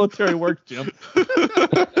guns. how the military works, Jim.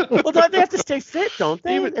 Well, don't they have to stay fit, don't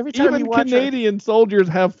they? Every time you Even watch Canadian soldiers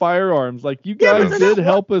have firearms. Like you Yeah, but guys they're did not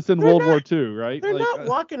help us in they're World not- War II, right? they're Like, not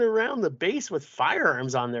walking around the base with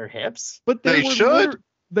firearms on their hips. but They were should.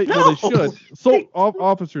 They No! should. So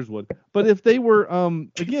officers would. But if they were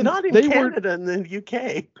again, Not in they Canada and the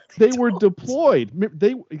UK. they were deployed.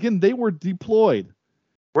 They were deployed.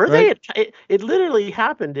 Were Right? they? It literally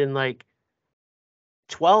happened in like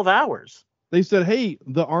 12 hours. They said, "Hey,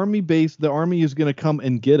 the army is going to come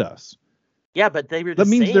and get us." Yeah, but they were That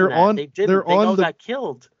just means saying they're that. on- They didn't. they're They on all the- got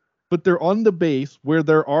killed. But they're on the base where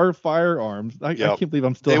there are firearms. I Yep. can't believe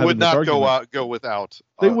I'm still They having would this not argument. go without.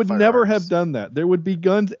 They would never firearms. have done that. There would be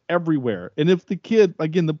guns everywhere. And if the kid,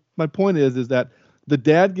 again, my point is that the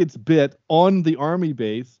dad gets bit on the army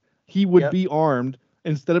base, he would Yep. be armed.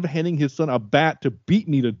 Instead of handing his son a bat to beat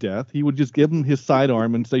me to death, he would just give him his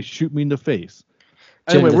sidearm and say, "Shoot me in the face."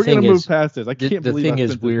 Jim, Anyway, the we're going to thing move is- past this. I The, can't the believe thing I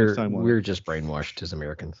is, spent this much time on it. we're just brainwashed as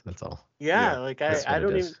Americans. That's all. Yeah, Yeah, like that's I what it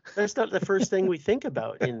don't is. even. That's not the first thing we think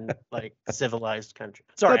about in like civilized countries.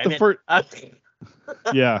 Sorry, Not the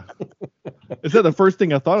Yeah. It's not the first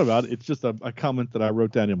thing I thought about. It's just a comment that I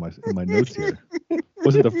wrote down in my notes here.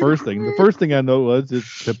 Wasn't the first thing. The first thing I know was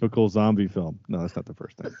it's typical zombie film. No, that's not the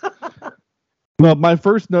first thing. Well, my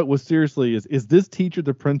first note was seriously is this teacher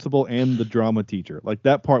the principal and the drama teacher? Like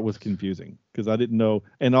that part was confusing because I didn't know.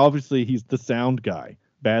 And obviously he's the sound guy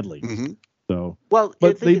badly. Mhm. So Well, But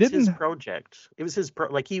I think they it's his didn't- project. It was his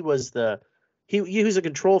like he was he was a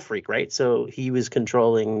control freak, right? So he was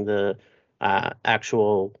controlling the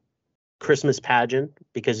actual Christmas pageant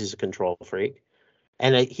because he's a control freak,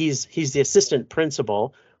 and he's the assistant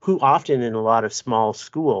principal who often in a lot of small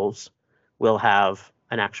schools will have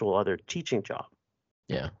an actual other teaching job.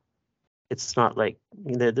 Yeah. It's not like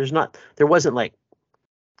there wasn't like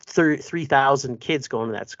 3,000 kids going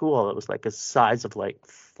to that school. It was like a size of like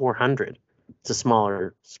 400. It's a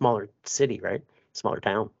smaller city, right? Smaller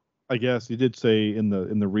town. I guess you did say in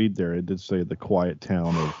the read there, it did say the quiet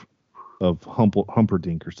town of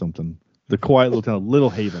Humperdinck or something. The quiet little town of Little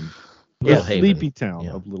Haven. Yeah, The Haven, sleepy town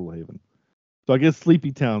yeah. of Little Haven. So I guess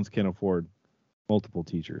sleepy towns can afford multiple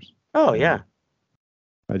teachers. Oh yeah.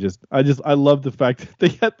 I love the fact that they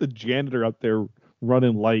had the janitor up there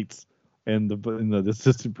running lights and the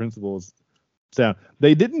assistant principal's sound.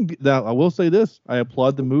 They didn't. Now I will say this: I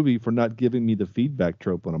applaud the movie for not giving me the feedback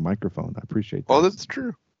trope on a microphone. I appreciate that. Oh, that's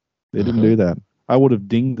true. They didn't do that. I would have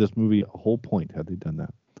dinged this movie a whole point had they done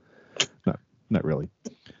that. Not really.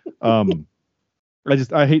 I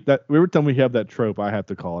hate that. Every time we have that trope, I have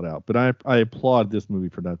to call it out. But I applaud this movie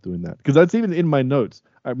for not doing that because that's even in my notes.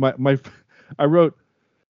 I wrote,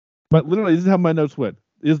 but literally this is how my notes went: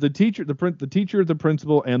 is the teacher, the teacher, the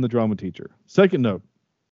principal, and the drama teacher. Second note: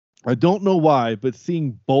 I don't know why, but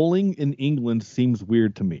seeing bowling in England seems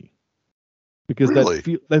weird to me because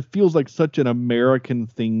Really? that feels like such an American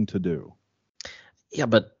thing to do. Yeah,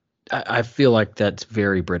 but I feel like that's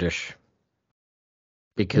very British.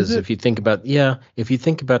 Because Is it? if you think about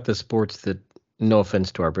the sports that, no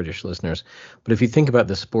offense to our British listeners, but if you think about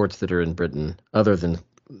the sports that are in Britain, other than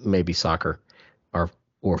maybe soccer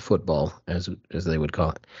or football, as they would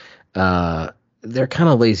call it, they're kind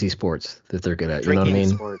of lazy sports that they're good at. You know what I Drinking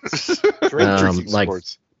mean? sports. Drinking like-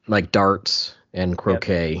 sports. Like darts and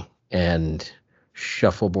croquet and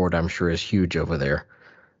shuffleboard, I'm sure is huge over there.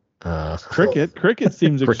 Cricket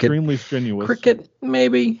seems Cricket. extremely strenuous. Cricket,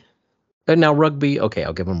 maybe. And now rugby. Okay,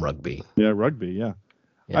 I'll give them rugby. Yeah, rugby. Yeah.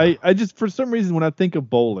 Yeah. I just, for some reason, when I think of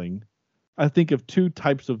bowling, I think of two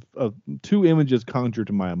types of two images conjure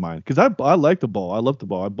to my mind. Because I like the ball. I love the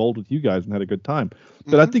ball. I bowled with you guys and had a good time.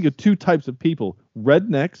 But I think of two types of people: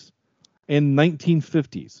 rednecks and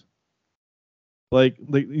 1950s. Like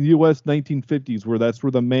the U.S. 1950s, where that's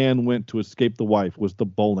where the man went to escape the wife, was the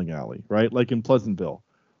bowling alley, right? Like in Pleasantville.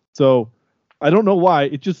 So I don't know why.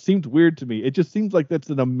 It just seemed weird to me. It just seems like that's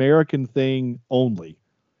an American thing only.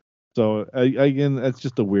 So again, that's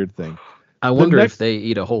just a weird thing. I wonder next- if they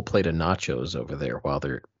eat a whole plate of nachos over there while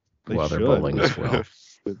they're They while they're should. bowling as well.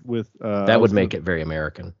 With That would make it very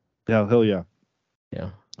American. Yeah, hell yeah. Yeah.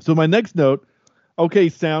 So my next note, okay,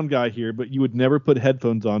 sound guy here, but you would never put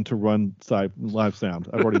headphones on to run live sound.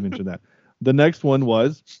 I've already mentioned that. The next one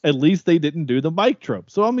was, at least they didn't do the mic trope.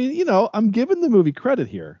 So, I mean, I'm giving the movie credit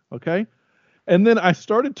here, okay? And then I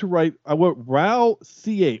started to write, I wrote wow,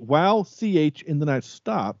 CH, and then I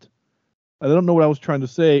stopped. I don't know what I was trying to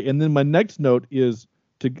say. And then my next note is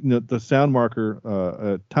the sound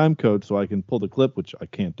marker time code so I can pull the clip, which I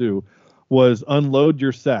can't do, was unload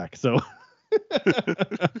your sack. So...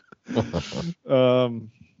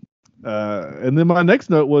 and then my next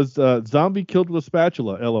note was zombie killed with a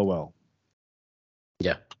spatula, LOL.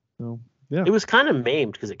 Yeah. So yeah, It was kind of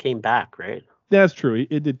maimed because it came back, right? that's true.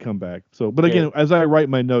 It did come back. So, but again, as I write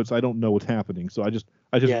my notes, I don't know what's happening. So I just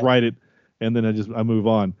Yeah. write it, and then I move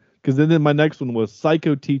on. Because then my next one was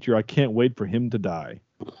psycho teacher. I can't wait for him to die.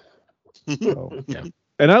 So, Yeah.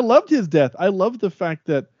 And I loved his death. I loved the fact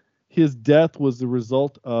that his death was the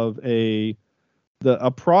result of a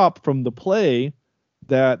prop from the play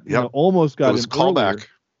that Yep. almost got It was him a callback. earlier.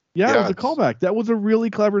 Yeah, it was a it's- callback. That was a really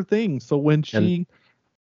clever thing. So when she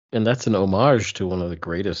And that's an homage to one of the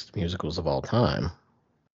greatest musicals of all time,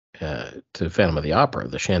 to Phantom of the Opera,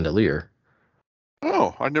 The Chandelier.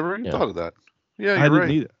 Oh, I never even Yeah. thought of that. Yeah, I you're didn't right.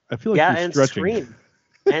 need it. I feel like Yeah, you're and stretching. Scream.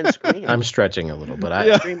 And Scream. I'm stretching a little, but I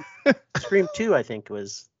Yeah. Scream 2, I think,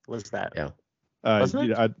 was that. Yeah.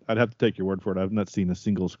 Wasn't it? I'd have to take your word for it. I've not seen a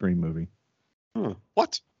single Scream movie.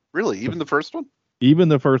 What? Really? Even the first one? Even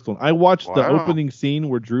the first one. I watched the Wow. opening scene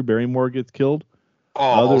where Drew Barrymore gets killed.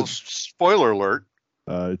 Oh, spoiler alert.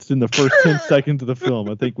 It's in the first 10 seconds of the film.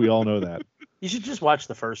 I think we all know that. You should just watch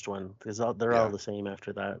the first one because they're Yeah. all the same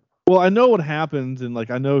after that. Well, I know what happens and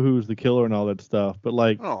I know who's the killer and all that stuff, but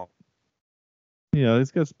Oh,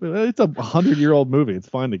 it's a 100-year-old movie. It's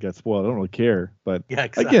fine to get spoiled. I don't really care. But Yeah,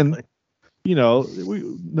 exactly. again,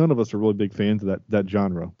 none of us are really big fans of that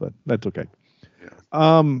genre, but that's okay. Yeah.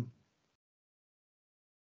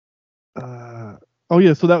 Oh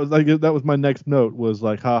yeah, so that was my next note was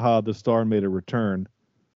haha, the star made a return.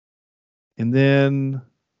 And then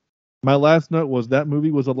my last note was that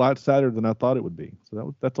movie was a lot sadder than I thought it would be.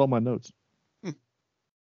 So that's all my notes.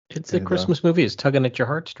 It's a And, Christmas movie. It's tugging at your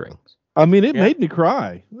heartstrings. I mean, it Yeah. made me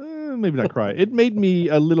cry. Maybe not cry. It made me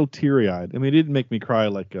a little teary-eyed. I mean, it didn't make me cry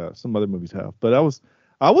like some other movies have, but I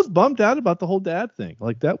was bummed out about the whole dad thing.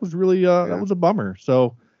 That was really that was a bummer.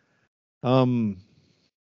 So,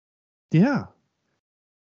 yeah.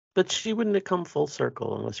 But she wouldn't have come full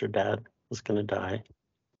circle unless her dad was going to die.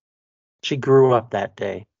 She grew up that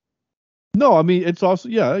day. No, I mean it's also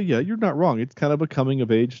you're not wrong. It's kind of a coming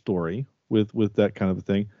of age story with that kind of a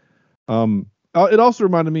thing. It also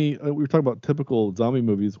reminded me we were talking about typical zombie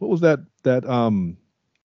movies. What was that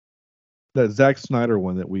Zack Snyder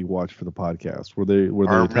one that we watched for the podcast where they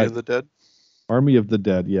Army of the Dead? Army of the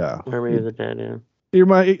Dead, yeah. Army of the Dead, yeah.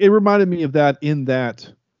 It reminded me of that in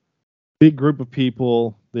that big group of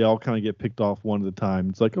people. They all kind of get picked off one at a time.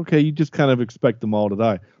 It's like, okay, you just kind of expect them all to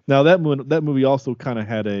die. Now that movie also kind of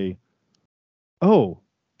had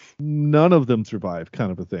none of them survive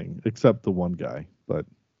kind of a thing, except the one guy. But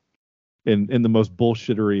in the most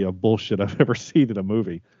bullshittery of bullshit I've ever seen in a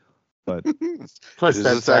movie. But Plus It's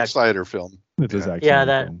a Zack Snyder film. it's a Zack Yeah,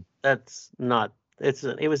 Snyder film. that's not.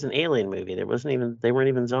 It was an alien movie. They weren't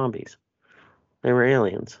even zombies. They were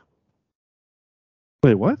aliens.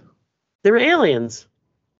 Wait, what? They were aliens.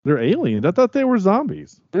 They're aliens. I thought they were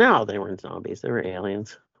zombies. No, they weren't zombies. They were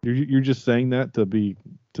aliens. You're just saying that to be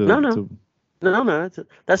to No. to- No.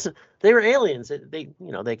 They were aliens. They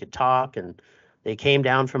could talk and they came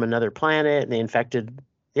down from another planet and they infected.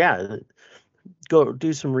 Yeah, go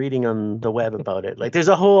do some reading on the web about it. There's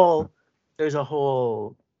a whole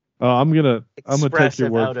Oh, I'm gonna take your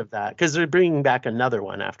expressive word. out of that because they're bringing back another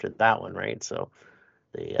one after that one, right? So,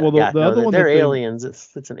 the other one they're that they- aliens.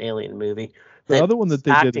 It's an alien movie. The other one that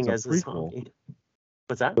they did acting is as a a prequel. zombie.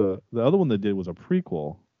 What's that? The other one they did was a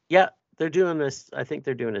prequel. Yeah, they're doing this. I think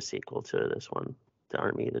they're doing a sequel to this one, to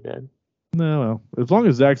Army of the Dead. No, well, as long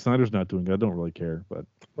as Zack Snyder's not doing it, I don't really care. But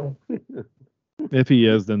if he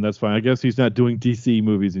is, then that's fine. I guess he's not doing DC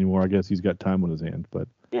movies anymore. I guess he's got time on his hands. But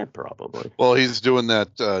Yeah, probably. Well, he's doing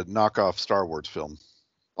that knockoff Star Wars film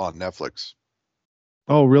on Netflix.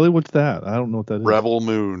 oh, really? What's that? I don't know what that is. Rebel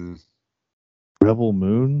Moon. Rebel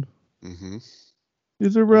Moon. Mm-hmm.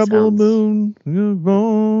 Is a rebel sounds- moon.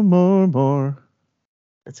 More.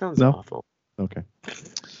 That sounds No. awful. Okay.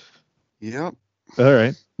 Yep. All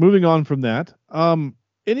right. Moving on from that.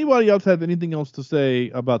 Anybody else have anything else to say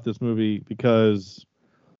about this movie? Because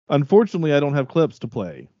unfortunately, I don't have clips to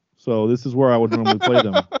play. So this is where I would normally play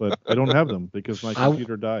them, but I don't have them because my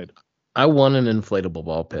computer died. I want an inflatable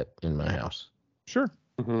ball pit in my house. Sure.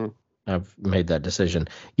 Hmm. I've made that decision.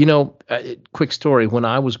 Quick story. When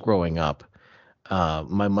I was growing up,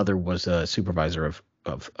 my mother was a supervisor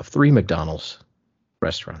of 3 McDonald's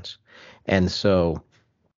restaurants. And so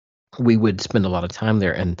we would spend a lot of time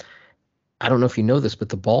there. And I don't know if you know this, but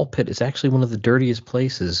the ball pit is actually one of the dirtiest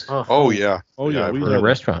places Oh yeah. Oh, yeah, I've we in heard a know.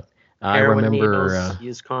 restaurant. I Heroin remember needles,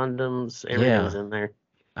 used condoms, everything's in there.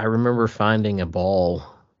 I remember finding a ball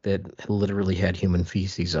that literally had human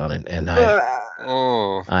feces on it, and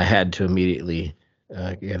Oh, I had to immediately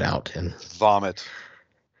get out. And vomit.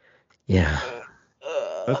 yeah,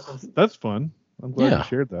 That's fun. I'm glad Yeah. you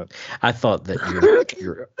shared that. I thought that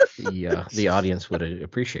the audience would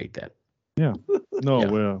appreciate that. No,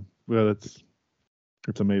 Yeah. well, it's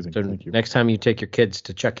amazing. So Thank you. next time you take your kids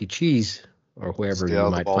to Chuck E. Cheese or wherever Stay you out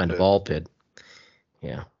of the might ball find a pit. ball pit,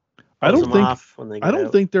 yeah. I Close don't them think off when they I get don't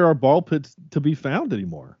out. think there are ball pits to be found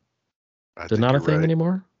anymore. I They're think not a you're thing right.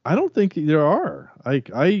 anymore. I don't think there are. I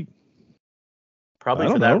Probably I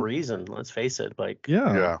for don't that know. reason. Let's face it. Like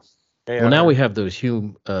yeah. Yeah. they Well, now are. we have those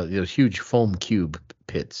huge foam cube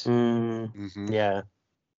pits. Hmm. Yeah,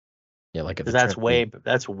 Yeah, like at the because trampoline.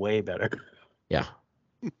 that's way better. Yeah.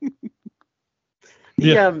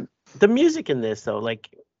 The music in this though,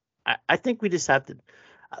 like I think we just have to.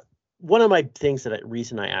 One of my things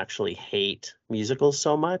reason I actually hate musicals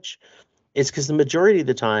so much is because the majority of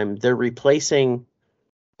the time they're replacing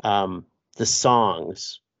the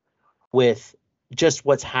songs with just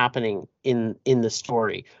what's happening in the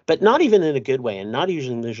story, but not even in a good way and not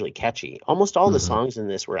usually catchy. Almost all the Mhm. songs in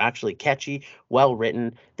this were actually catchy, well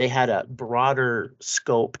written. They had a broader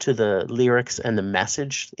scope to the lyrics and the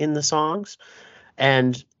message in the songs.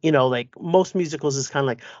 And like most musicals is kind of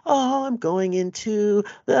like, oh, I'm going into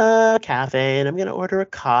the cafe and I'm going to order a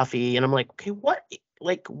coffee, and I'm like, okay, what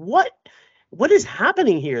is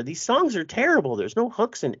happening here? These songs are terrible. There's no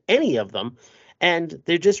hooks in any of them, and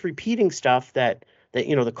they're just repeating stuff that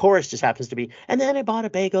the chorus just happens to be, and then I bought a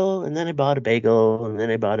bagel, and then I bought a bagel, and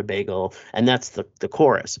then I bought a bagel, and that's the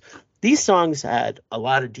chorus. These songs had a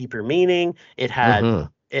lot of deeper meaning. It had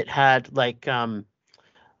Mhm. like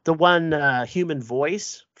the one Human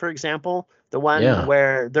Voice, for example, the one Yeah.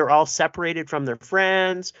 where they're all separated from their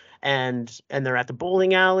friends and they're at the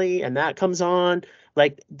bowling alley and that comes on.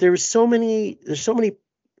 Like there's so many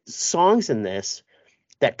songs in this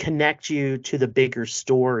that connect you to the bigger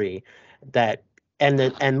story that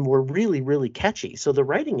and were really, really catchy. So the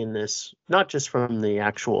writing in this, not just from the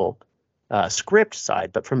actual script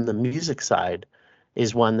side, but from the music side,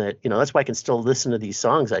 is one that that's why I can still listen to these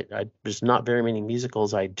songs. There's not very many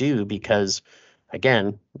musicals I do because,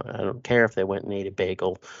 again, I don't care if they went and ate a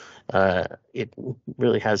bagel. It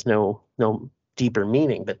really has no deeper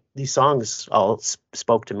meaning. But these songs all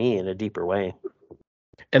spoke to me in a deeper way.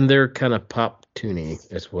 And they're kind of pop tuney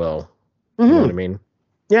as well. You know what I mean?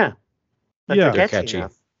 Yeah, but Yeah. they're They're catchy.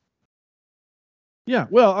 enough. Yeah.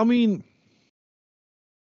 Well, I mean,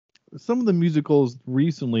 some of the musicals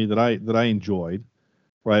recently that I enjoyed,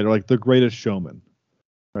 right, are like The Greatest Showman,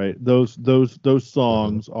 right? Those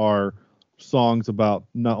songs are songs about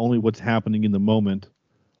not only what's happening in the moment,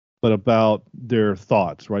 but about their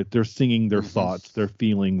thoughts, right? They're singing their thoughts, their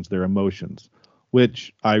feelings, their emotions,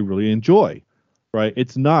 which I really enjoy, right?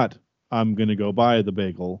 It's not I'm going to go buy the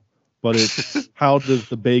bagel, but it's how does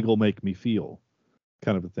the bagel make me feel,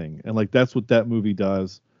 kind of a thing. And like that's what that movie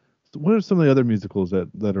does. So what are some of the other musicals that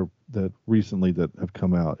recently that have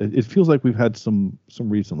come out? It feels like we've had some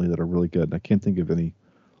recently that are really good. And I can't think of any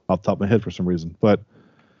off the top of my head for some reason, but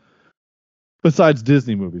besides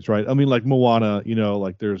Disney movies, right? I mean, like Moana,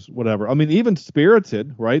 like there's whatever. I mean, even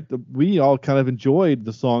Spirited, right? We all kind of enjoyed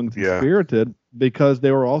the songs in Spirited because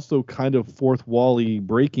they were also kind of fourth wall-y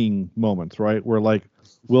breaking moments, right? Where like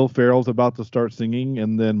Will Ferrell's about to start singing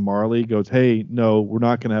and then Marley goes, hey, no, we're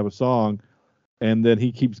not going to have a song. And then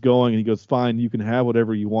he keeps going and he goes, fine, you can have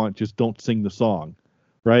whatever you want, just don't sing the song,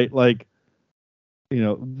 right? Like,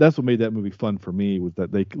 that's what made that movie fun for me, was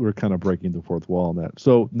that they were kind of breaking the fourth wall on that.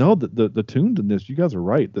 So no, the tunes in this, you guys are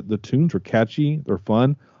right. The tunes are catchy, they're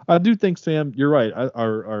fun. I do think, Sam, you're right.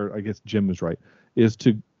 I guess Jim is right. You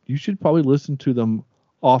should probably listen to them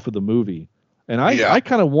off of the movie. And I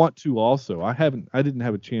kind of want to also. I didn't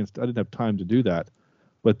have a chance. I didn't have time to do that.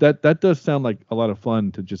 But that does sound like a lot of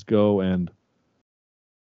fun to just go and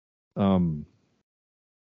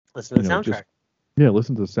listen to the soundtrack.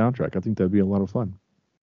 Listen to the soundtrack. I think that'd be a lot of fun.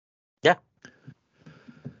 Yeah.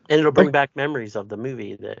 And it'll bring back memories of the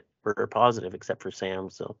movie that were positive, except for Sam.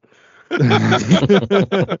 So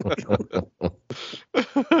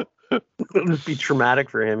it'll be traumatic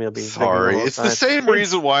for him. He'll be sorry. It's the same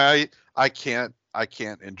reason why I can't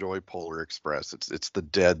enjoy Polar Express. It's the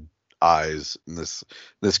dead eyes. In this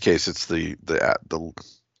case, it's the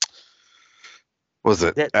was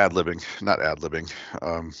it ad-libbing? Not ad-libbing.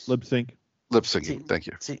 Lip sync. Lip syncing. Thank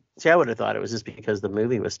you. See, I would have thought it was just because the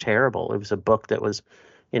movie was terrible. It was a book that was,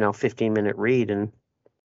 15-minute read, and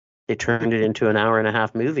they turned it into an hour and a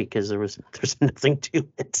half movie because there's nothing to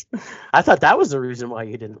it. I thought that was the reason why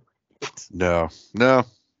you didn't like it. No.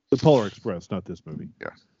 The Polar Express, not this movie.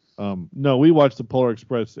 Yeah. No, we watch the Polar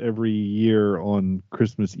Express every year on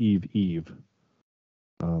Christmas Eve.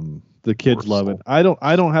 The kids love it. I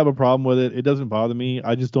don't have a problem with it. It doesn't bother me.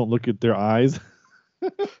 I just don't look at their eyes.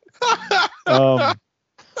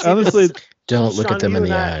 Honestly, don't look Sean, at them in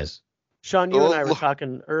the eyes. Sean, you and I were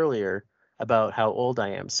talking earlier about how old I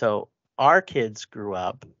am. So our kids grew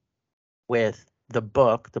up with the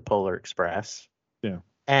book, The Polar Express, yeah,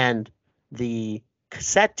 and the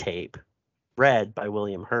cassette tape read by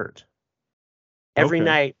William Hurt. Every Okay.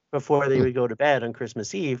 night before they would go to bed on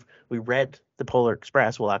Christmas Eve, we read the Polar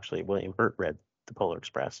Express. Well, actually, William Hurt read the Polar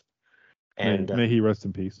Express. And May he rest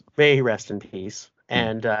in peace. may he rest in peace.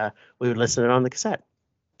 And we would listen to it on the cassette.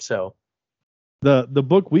 So The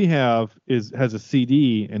book we have has a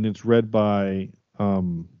CD, and it's read by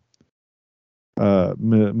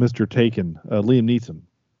Mr. Taken, Liam Neeson.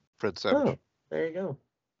 Fred Savage. there you go.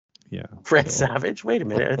 Yeah. Fred Savage. Wait a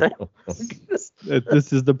minute.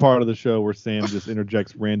 This is the part of the show where Sam just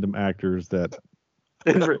interjects random actors that,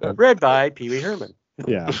 Read by Pee Wee Herman.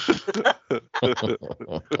 yeah,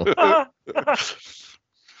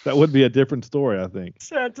 that would be a different story, I think.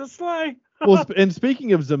 Santa sleigh. Well, and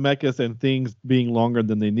speaking of Zemeckis and things being longer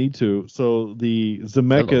than they need to, so the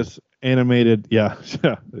Zemeckis animated, yeah,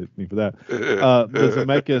 me for that. The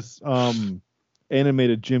Zemeckis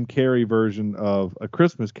animated Jim Carrey version of A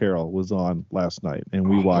Christmas Carol was on last night, and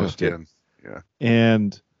we watched it. Yeah.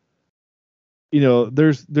 And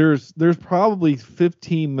there's probably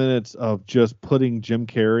 15 minutes of just putting Jim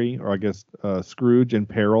Carrey, or I guess Scrooge, in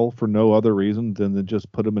peril for no other reason than to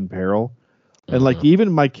just put him in peril. And like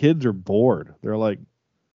even my kids are bored. They're like,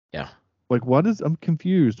 yeah, like I'm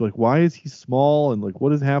confused. Like, why is he small? And like,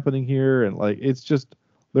 what is happening here? And like, it's just,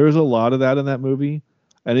 there's a lot of that in that movie.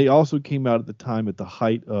 And it also came out at the time at the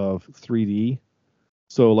height of 3D.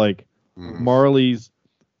 So like Marley's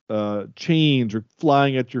chains are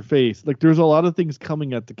flying at your face. Like there's a lot of things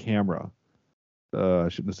coming at the camera. I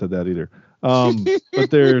shouldn't have said that either.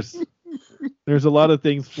 But there's a lot of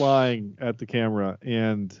things flying at the camera,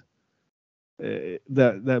 and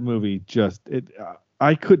that movie just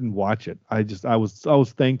I couldn't watch it. I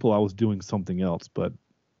was thankful I was doing something else, but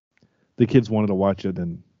the kids wanted to watch it,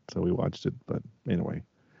 and so we watched it. But anyway,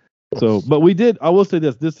 but we did. I will say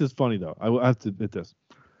this is funny though. I have to admit this.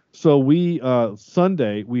 So we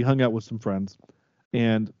Sunday we hung out with some friends,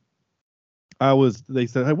 and they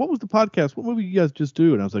said, "Hey, what was the podcast? What movie you guys just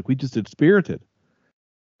do?" And I was like, "We just did Spirited."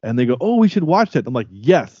 And they go, "Oh, we should watch it." I'm like,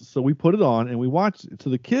 "Yes." So we put it on and we watched it.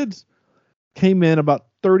 So the kids came in about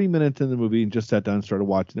 30 minutes in the movie and just sat down and started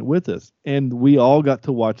watching it with us. And we all got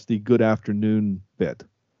to watch the good afternoon bit.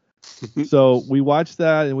 So we watched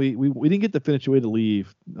that, and we didn't get to finish it. We had to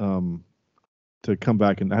leave to come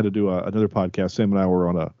back, and I had to do another podcast. Sam and I were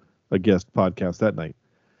on a guest podcast that night.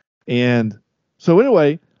 And so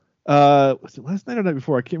anyway, was it last night or night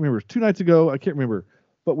before? I can't remember. It was 2 nights ago. I can't remember.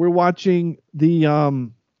 But we're watching the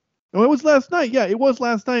it was last night. Yeah, it was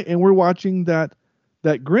last night, and we're watching that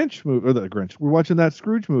Grinch movie, or the Grinch. We're watching that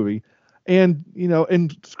Scrooge movie, and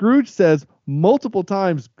and Scrooge says multiple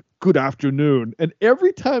times, "Good afternoon," and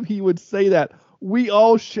every time he would say that, we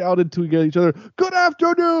all shouted to each other, "Good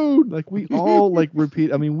afternoon!" Like we all like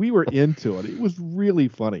repeat. I mean, we were into it. It was really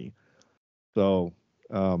funny. So,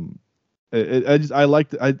 I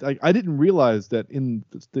liked it. I didn't realize that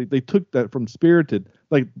they took that from Spirited.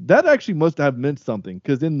 Like that actually must have meant something,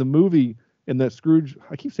 because in the movie, in that Scrooge,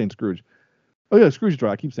 I keep saying Scrooge. Oh yeah, Scrooge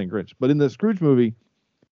Dry. I keep saying Grinch, but in the Scrooge movie,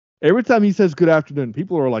 every time he says "Good afternoon,"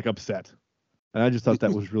 people are like upset, and I just thought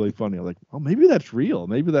that was really funny. I'm like, oh, maybe that's real.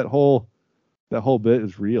 Maybe that whole bit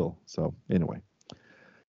is real. So anyway,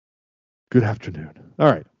 good afternoon.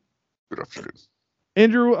 All right, Good afternoon.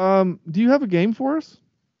 Andrew. Do you have a game for us?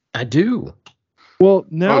 I do. Well,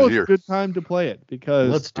 now it's dear. a good time to play it, because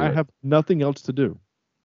Let's do I it. have nothing else to do.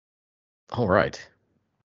 All right.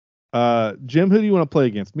 Jim, who do you want to play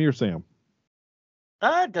against, me or Sam?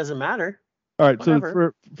 It doesn't matter. All right.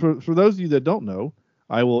 Whatever. So for those of you that don't know,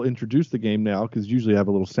 I will introduce the game now, because usually I have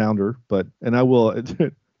a little sounder, and I will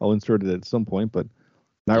I'll insert it at some point, but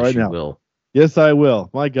not Yes, right you now. will. Yes, I will.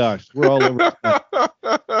 My gosh, we're all over.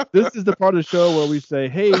 This is the part of the show where we say,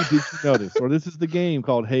 "Hey, did you notice?" Or this is the game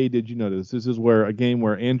called "Hey, did you notice?" This is a game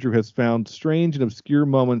where Andrew has found strange and obscure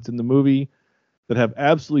moments in the movie that have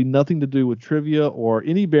absolutely nothing to do with trivia or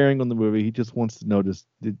any bearing on the movie. He just wants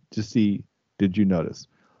to see, did you notice?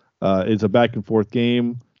 It's a back and forth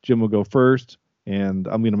game. Jim will go first, and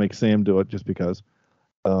I'm going to make Sam do it just because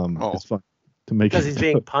it's fun to make. Because he's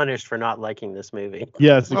being punished for not liking this movie.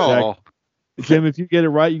 Yes, exactly. Oh, Jim, if you get it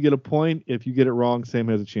right, you get a point. If you get it wrong, Sam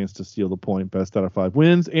has a chance to steal the point. Best out of 5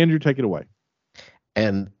 wins. Andrew, take it away.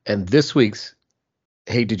 And this week's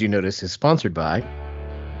Hey, Did You Notice is sponsored by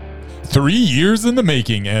 3 years in the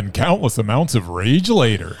making and countless amounts of rage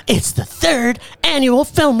later. It's the 3rd annual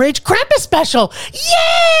Film Rage Krampus special.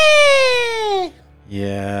 Yay!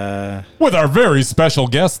 Yeah. With our very special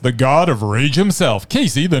guest, the god of rage himself,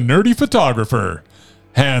 Casey the nerdy photographer.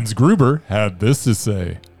 Hans Gruber had this to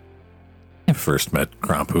say. I first met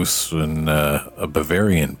Krampus in a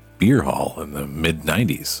Bavarian beer hall in the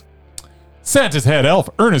mid-90s. Santa's head elf,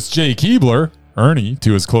 Ernest J. Keebler, Ernie,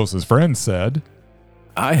 to his closest friends, said,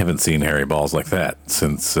 I haven't seen hairy balls like that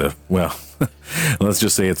since, well, let's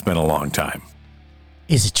just say it's been a long time.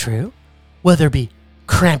 Is it true? Will there be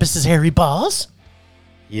Krampus's hairy balls?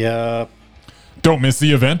 Yup. Don't miss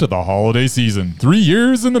the event of the holiday season. 3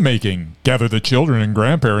 years in the making. Gather the children and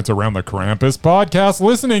grandparents around the Krampus Podcast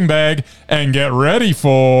listening bag and get ready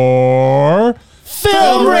for...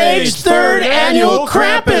 Film Rage 3rd Annual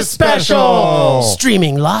Krampus Special!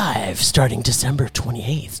 Streaming live starting December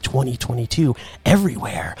 28th, 2022,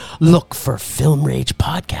 everywhere. Look for Film Rage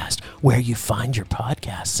Podcast where you find your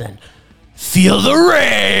podcasts and feel the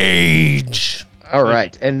rage! All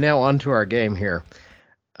right, and now on to our game here.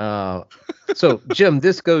 So, Jim,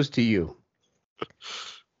 this goes to you.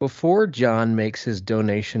 Before John makes his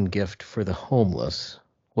donation gift for the homeless,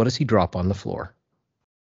 what does he drop on the floor?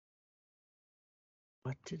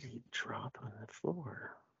 What did he drop on the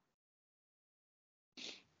floor?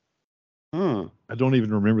 I don't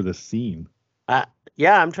even remember the scene.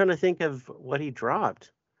 Yeah, I'm trying to think of what he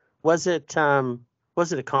dropped. Was it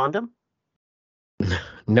a condom?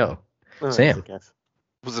 No. Oh, Sam.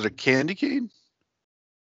 Was it a candy cane?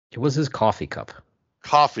 It was his coffee cup.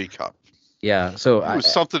 Coffee cup. Yeah, so It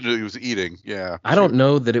was something that he was eating. Yeah. I don't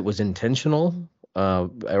know that it was intentional,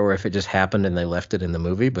 or if it just happened and they left it in the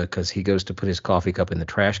movie, because he goes to put his coffee cup in the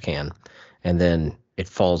trash can, and then it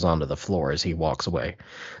falls onto the floor as he walks away.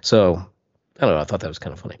 So, I don't know. I thought that was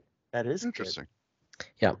kind of funny. That is Interesting.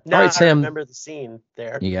 Yeah. Now All right, Sam. I remember the scene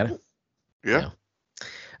there. You got it? Yeah.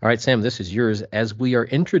 All right, Sam, this is yours. As we are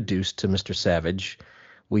introduced to Mr. Savage,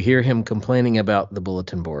 we hear him complaining about the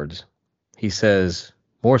bulletin boards. He says,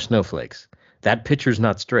 more snowflakes. That picture's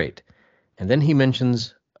not straight. And then he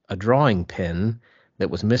mentions a drawing pen that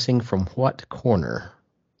was missing from what corner?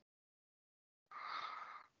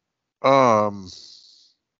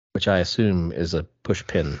 Which I assume is a push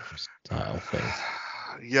pin style thing.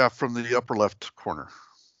 Yeah, from the upper left corner.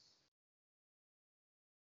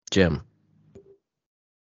 Jim.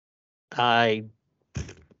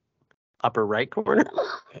 Upper right corner.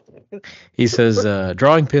 He says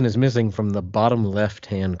drawing pin is missing from the bottom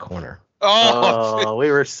left-hand corner. Oh,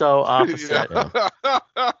 we were so opposite. Yeah.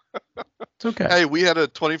 It's okay. Hey, we had a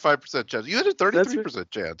 25% chance. You had a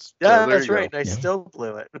 33% chance. Yeah, So there that's you right. go. And I still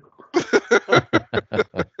blew it.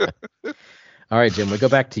 All right, Jim, we go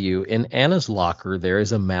back to you. In Anna's locker, there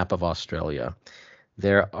is a map of Australia.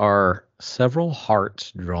 There are several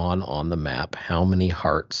hearts drawn on the map. How many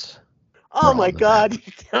hearts? Oh my God! You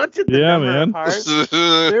counted the number of hearts.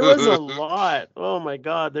 There was a lot. Oh my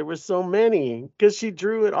God, there were so many because she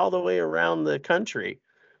drew it all the way around the country.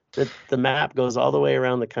 The map goes all the way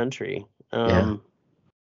around the country. I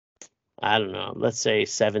don't know. Let's say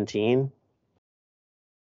 17.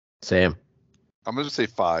 Sam. I'm going to say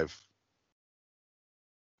 5.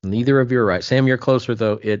 Neither of you are right. Sam, you're closer,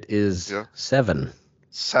 though. It is 7.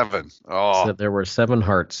 7. Oh. So there were 7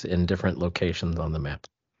 hearts in different locations on the map.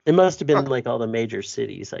 It must have been like all the major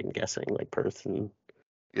cities, I'm guessing, like Perth and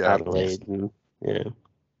Adelaide. And, yeah.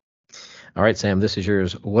 All right, Sam, this is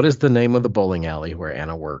yours. What is the name of the bowling alley where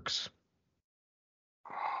Anna works?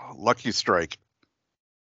 Lucky Strike.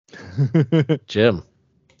 Jim.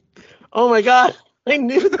 Oh my God, I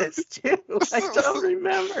knew this too. I don't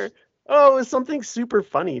remember. Oh, it was something super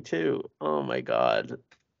funny too. Oh my God.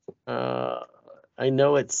 I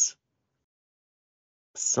know it's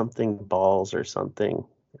something balls or something.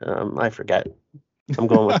 I forget. I'm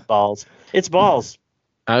going with balls. It's balls.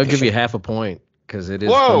 I'll give you half a point because it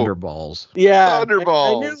is Thunderballs. Yeah.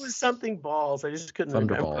 Thunderballs. I knew it was something balls. I just couldn't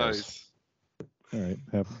remember. Thunderballs. All right,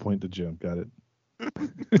 half a point to Jim. Got it.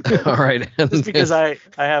 All right. Just because I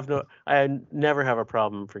never have a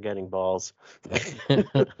problem forgetting balls. And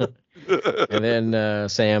then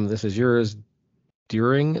Sam, this is yours.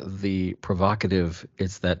 During the provocative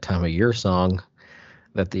 "It's That Time of Year" song,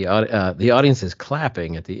 that the audience is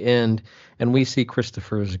clapping at the end, and we see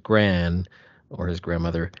Christopher's or his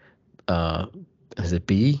grandmother. Is it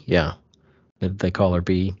B? Yeah, they call her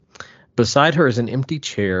B. Beside her is an empty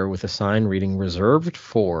chair with a sign reading "Reserved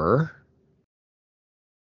for."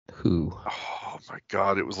 Who? Oh my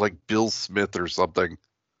God! It was like Bill Smith or something.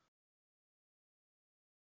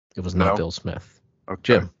 It was not Bill Smith. Okay.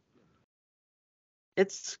 Jim.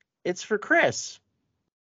 It's for Chris.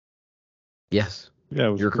 Yes. Yeah, it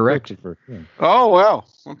was You're correct. Yeah. Oh wow.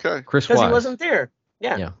 Okay. Chris Because Wise. he wasn't there.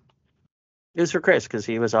 Yeah. It was for Chris because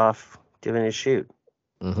he was off doing his shoot.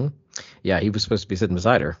 Mm-hmm. Yeah, he was supposed to be sitting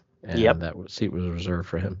beside her, and that seat was reserved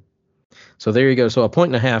for him. So there you go. So a point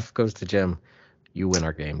and a half goes to Jim. You win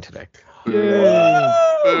our game today.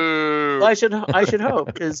 Boo. Well, I should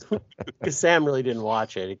hope because Sam really didn't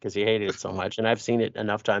watch it because he hated it so much, and I've seen it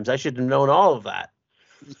enough times. I should have known all of that.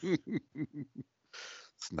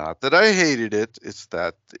 It's not that I hated it; it's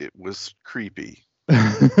that it was creepy.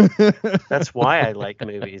 That's why I like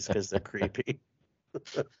movies, because they're creepy.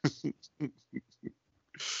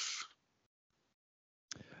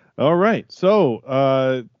 All right,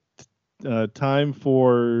 so time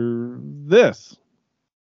for this.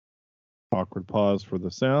 Awkward pause for the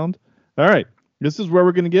sound. All right, this is where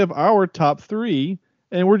we're going to give our top 3,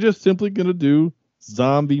 and we're just simply going to do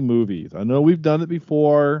zombie movies. I know we've done it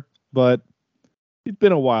before, but it's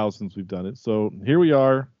been a while since we've done it. So here we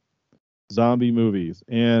are, zombie movies.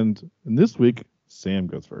 And this week, Sam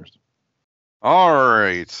goes first. All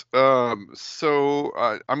right. So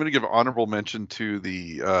I'm going to give honorable mention to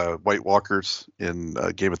the White Walkers in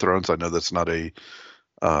Game of Thrones. I know that's not a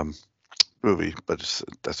movie, but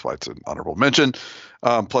that's why it's an honorable mention.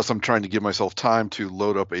 Plus, I'm trying to give myself time to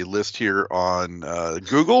load up a list here on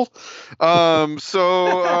Google.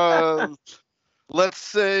 Let's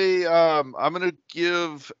say I'm going to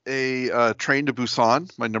give a Train to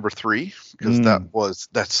Busan my number 3 because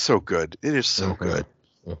that's so good. It is so good.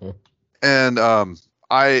 Mm-hmm. And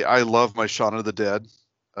I love my Shaun of the Dead.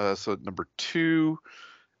 So number 2.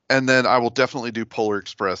 And then I will definitely do Polar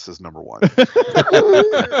Express as number 1.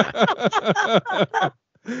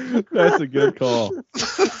 That's a good call.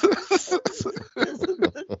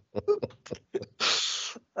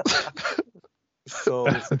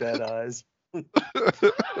 Souls, dead eyes.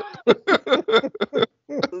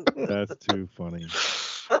 That's too funny.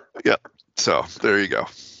 Yeah. So there you go.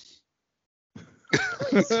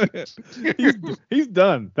 he's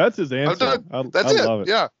done. That's his answer. That's I it. love it.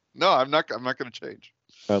 Yeah. No, I'm not going to change.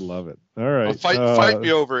 I love it. All right. Fight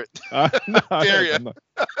me over it. Dare you.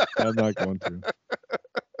 I'm not going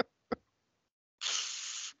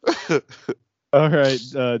to. All right,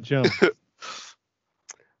 Jim.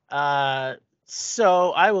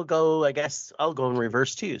 So I will go. I guess I'll go in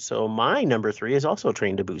reverse too. So my number 3 is also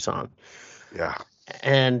Train to Busan. Yeah.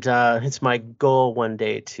 And it's my goal one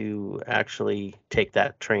day to actually take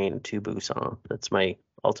that train to Busan. That's my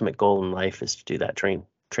ultimate goal in life, is to do that train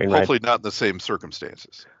ride. Hopefully not in the same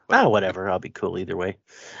circumstances. Whatever. I'll be cool either way.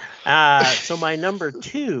 So my number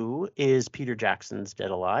 2 is Peter Jackson's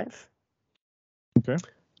Dead Alive. Okay.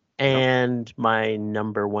 And my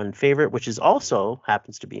number 1 favorite, which is also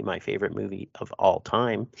happens to be my favorite movie of all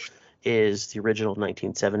time, is the original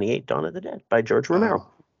 1978 Dawn of the Dead by George Romero.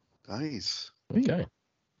 Oh, nice. Okay.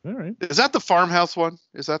 All right. Is that the farmhouse one?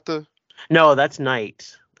 Is that the? No, that's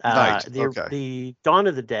Night. Night. The Dawn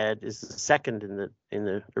of the Dead is the second in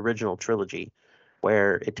the original trilogy,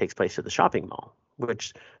 where it takes place at the shopping mall,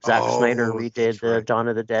 which Zack Snyder redid the right. Dawn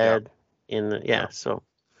of the Dead So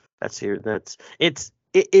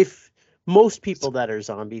if most people that are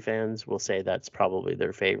zombie fans will say that's probably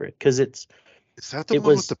their favorite, because is that the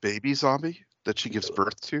one with the baby zombie that she gives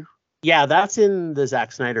birth to? Yeah, that's in the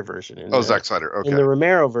Zack Snyder version. Zack Snyder. Okay. In the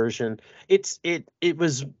Romero version, it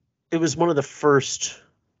was one of the first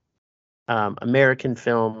American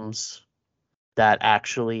films that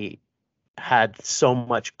actually had so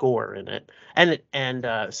much gore in it, and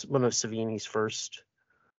one of Savini's first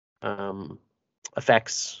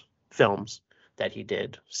effects films that he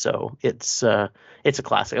did. So it's a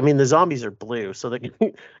classic. I mean, the zombies are blue, so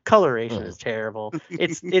the coloration is terrible.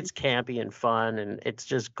 It's campy and fun, and it's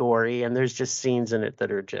just gory, and there's just scenes in it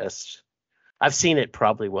that are just. I've seen it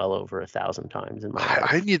probably well over 1,000 times in my life.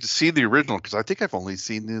 I need to see the original because I think I've only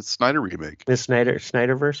seen the Snyder remake. The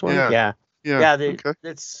Snyderverse one? Yeah. Okay.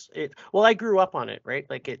 It's it. Well, I grew up on it, right?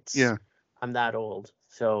 Like I'm that old.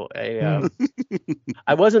 So I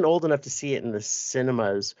wasn't old enough to see it in the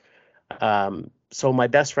cinemas. So my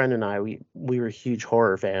best friend and I, we were huge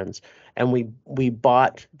horror fans, and we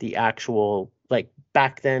bought the actual, like,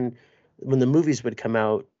 back then when the movies would come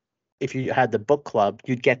out, if you had the book club,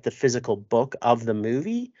 you'd get the physical book of the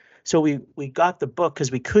movie. So we got the book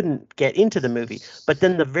because we couldn't get into the movie. But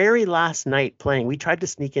then the very last night playing, we tried to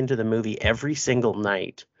sneak into the movie every single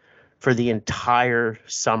night for the entire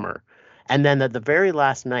summer. And then at the very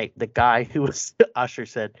last night, the guy who was the usher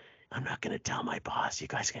said, "I'm not going to tell my boss. You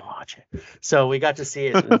guys can watch it." So we got to see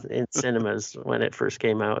it in cinemas when it first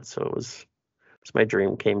came out. So it's my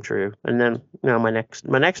dream came true. And then my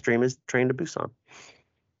next dream is Train to Busan.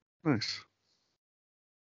 Nice.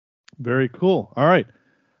 Very cool. All right.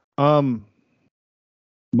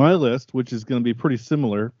 My list, which is going to be pretty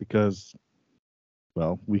similar because,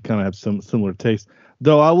 well, we kind of have some similar tastes.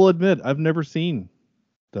 Though I will admit, I've never seen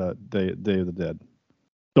the Day of the Dead.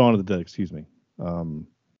 Dawn of the Dead, excuse me. I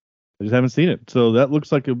just haven't seen it. So that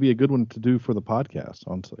looks like it'll be a good one to do for the podcast,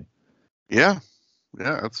 honestly. Yeah,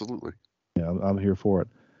 absolutely. Yeah, I'm here for it.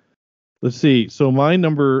 Let's see. So my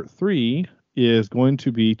number 3 is going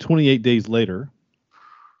to be 28 Days Later.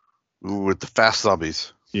 Ooh, with the fast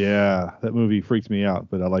zombies. Yeah, that movie freaks me out,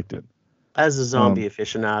 but I liked it. As a zombie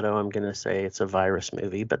aficionado, I'm gonna say it's a virus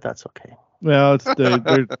movie, but that's okay. Well,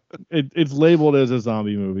 it's labeled as a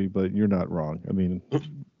zombie movie, but you're not wrong. I mean,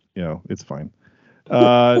 it's fine.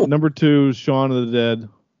 Number 2 is Shaun of the Dead,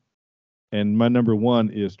 and my number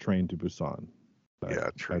 1 is Train to Busan.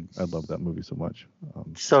 I love that movie so much.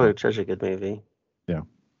 Such a good movie. Yeah.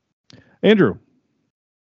 Andrew.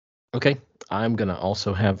 Okay, I'm gonna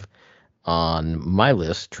also have on my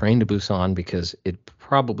list Train to Busan because it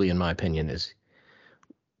probably, in my opinion, is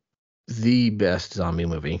the best zombie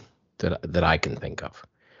movie that I can think of.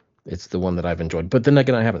 It's the one that I've enjoyed. But then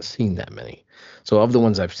again, I haven't seen that many. So of the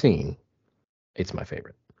ones I've seen, it's my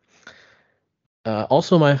favorite.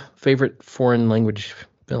 Also my favorite foreign language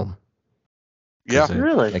film. Yeah,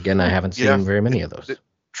 really. Again, I haven't seen very many of those. It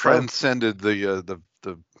transcended the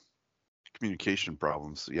communication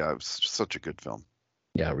problems. Yeah, it was such a good film.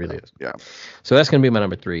 Yeah, it really is. Yeah. So that's going to be my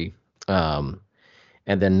number 3. And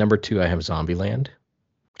then number 2, I have Zombieland,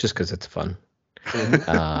 just because it's fun.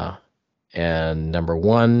 And number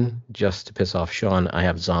 1, just to piss off Sean, I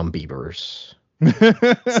have Zombievers.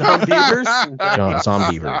 Zombievers?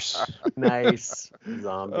 Zombievers. Nice.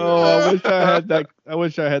 Zombie. Oh, I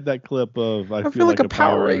wish I had that clip of I feel like a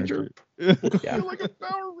Power Ranger. Yeah. I feel like a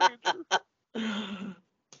Power Ranger.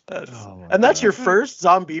 That's your first?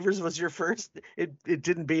 Zombievers was your first? It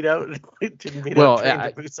didn't beat out. It didn't beat out Train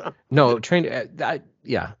to Busan. No,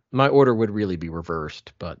 yeah, my order would really be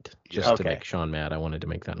reversed, but just to make Sean mad, I wanted to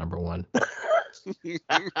make that number 1.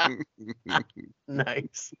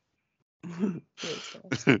 Nice.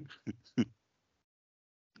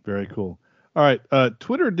 Very cool. All right.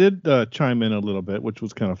 Twitter did chime in a little bit, which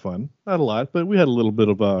was kind of fun. Not a lot, but we had a little bit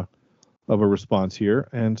of a response here.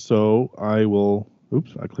 And so I will.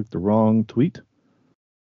 Oops, I clicked the wrong tweet.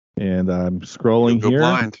 And I'm scrolling here.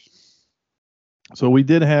 Blind. So we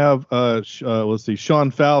did have, let's see, Sean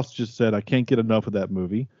Faust just said, I can't get enough of that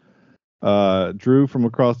movie. Drew from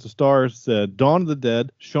Across the Stars said, Dawn of the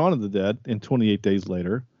Dead, Shaun of the Dead, and 28 Days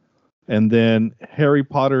Later. And then Harry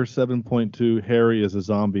Potter 7.2, Harry is a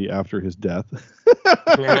zombie after his death.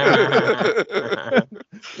 Never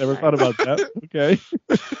thought about that. Okay.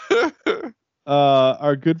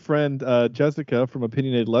 Our good friend Jessica from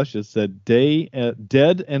Opinionated Luscious said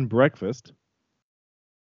Dead and Breakfast.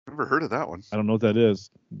 Never heard of that one. I don't know what that is.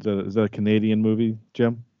 Is that a Canadian movie,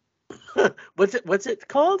 Jim? What's it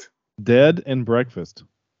called? Dead and Breakfast.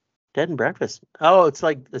 Dead and Breakfast. Oh, it's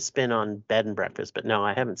like the spin on Bed and Breakfast, but no,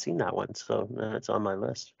 I haven't seen that one, so it's on my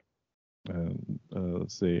list.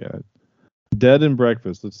 Let's see. Dead and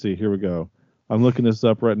Breakfast. Let's see. Here we go. I'm looking this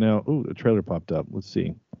up right now. Ooh, a trailer popped up. Let's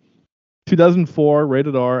see. 2004,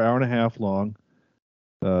 rated R, hour and a half long.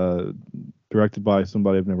 Directed by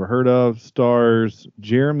somebody I've never heard of. Stars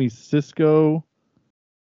Jeremy Sisko.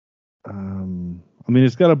 I mean,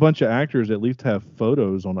 it's got a bunch of actors that at least have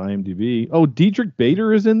photos on IMDb. Oh, Diedrich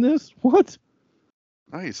Bader is in this? What?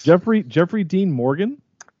 Nice. Jeffrey Dean Morgan?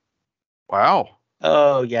 Wow.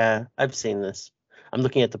 Oh, yeah. I've seen this. I'm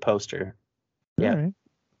looking at the poster. Yeah. Right.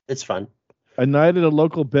 It's fun. A night at a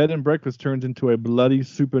local bed and breakfast turns into a bloody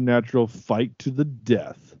supernatural fight to the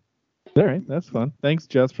death. All right. That's fun. Thanks,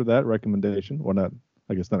 Jess, for that recommendation. Well,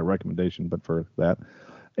 I guess not a recommendation, but for that.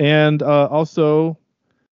 And also...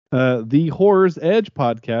 the Horror's Edge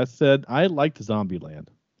podcast said, I liked Zombieland.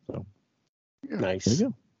 So, nice. There you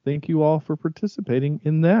go. Thank you all for participating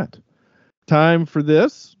in that. Time for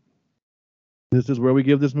this. This is where we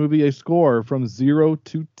give this movie a score from 0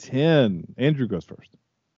 to 10. Andrew goes first.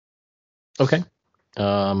 Okay.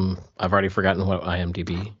 I've already forgotten what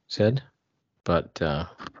IMDb said, but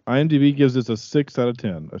IMDb gives us a 6 out of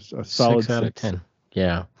 10. A solid 6 out of 10.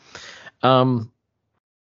 Yeah. I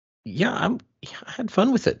had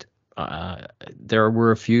fun with it. There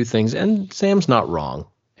were a few things, and Sam's not wrong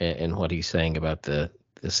in what he's saying about the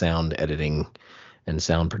sound editing and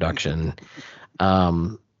sound production.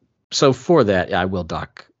 So for that, I will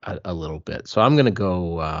dock a little bit. So I'm going to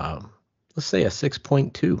go, let's say a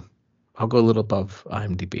 6.2. I'll go a little above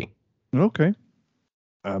IMDb. Okay.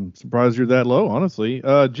 I'm surprised you're that low, honestly.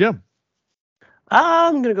 Jim?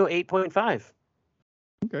 I'm going to go 8.5.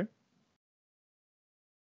 Okay.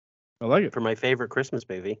 I like it. For my favorite Christmas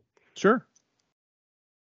movie. Sure.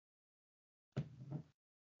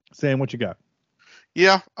 Sam, what you got?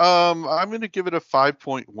 Yeah, I'm going to give it a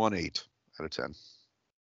 5.18 out of 10.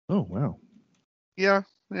 Oh, wow. Yeah,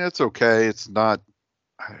 it's okay. It's not.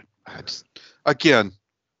 Again,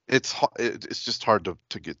 it's just hard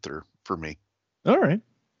to get through. for me. All right.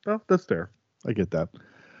 Well, that's fair. I get that.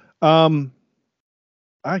 I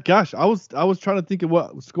was trying to think of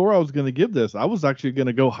what score I was going to give this. I was actually going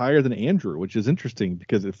to go higher than Andrew, which is interesting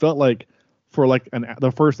because it felt like for like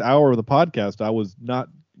the first hour of the podcast, I was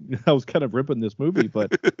kind of ripping this movie,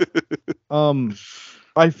 but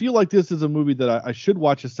I feel like this is a movie that I should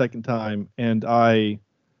watch a second time, and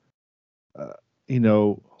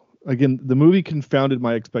again, the movie confounded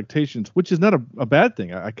my expectations, which is not a bad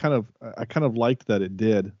thing. I kind of liked that it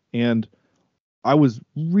did, and I was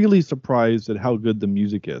really surprised at how good the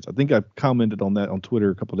music is. I think I commented on that on Twitter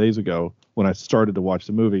a couple of days ago when I started to watch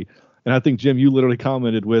the movie, and I think Jim, you literally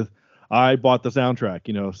commented with, "I bought the soundtrack,"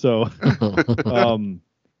 So,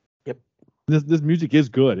 Yep. This music is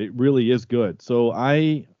good. It really is good. So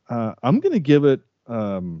I'm gonna give it.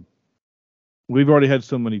 We've already had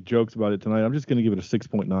so many jokes about it tonight. I'm just gonna give it a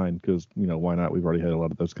 6.9 because why not? We've already had a lot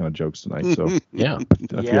of those kind of jokes tonight. So Yeah,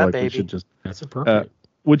 I feel like we should just. that's appropriate.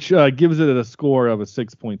 Which gives it a score of a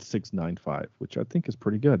 6.695, which I think is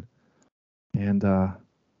pretty good. And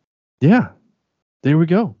yeah, there we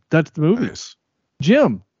go. That's the movie. Nice.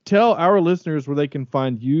 Jim, tell our listeners where they can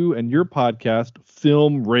find you and your podcast,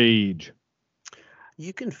 Film Rage.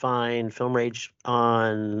 You can find Film Rage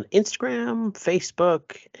on Instagram,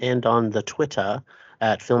 Facebook, and on the Twitter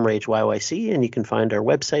at Film Rage YYC, and you can find our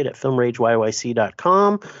website at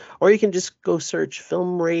filmrageyyc.com, or you can just go search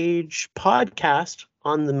Film Rage Podcast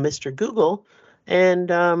on the Mr. Google, and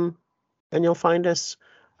you'll find us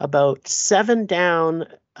about 7 down,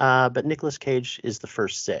 but Nicolas Cage is the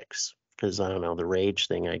first 6, because I don't know, the rage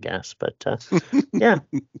thing, I guess, but yeah,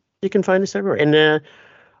 you can find us everywhere. And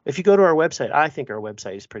if you go to our website, I think our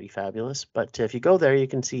website is pretty fabulous, but if you go there, you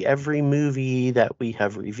can see every movie that we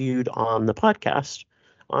have reviewed on the podcast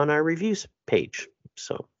on our reviews page.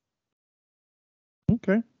 So,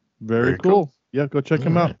 okay, very cool. Yeah, go check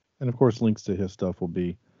him out. And of course, links to his stuff will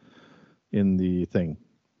be in the thing.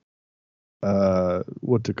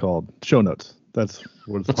 What's it called? Show notes. That's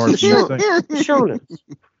what it's hard to say. Show notes.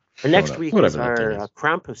 And next week is Whatever our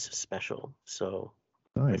Krampus special. So,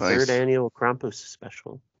 Nice. the third annual Krampus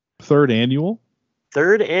special. Third annual?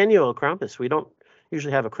 Third annual Krampus. We don't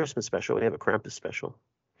usually have a Christmas special. We have a Krampus special.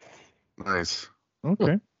 Nice.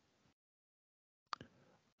 Okay.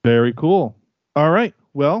 Very cool. All right.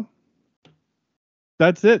 Well,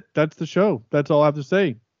 that's it. That's the show. That's all I have to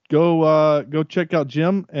say. Go check out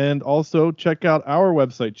Jim, and also check out our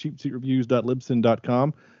website,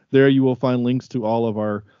 cheapseatreviews.libsyn.com. There you will find links to all of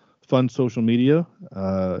our fun social media,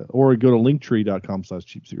 or go to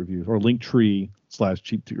linktree.com/cheapseatreviews or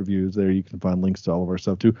linktree/cheapseatreviews. There you can find links to all of our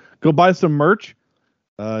stuff too. Go buy some merch.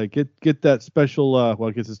 Get that special. Well,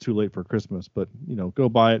 I guess it's too late for Christmas, but go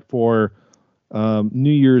buy it for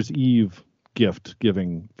New Year's Eve gift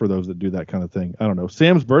giving for those that do that kind of thing. I don't know.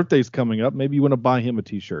 Sam's birthday's coming up. Maybe you want to buy him a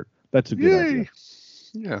T-shirt. That's a good idea.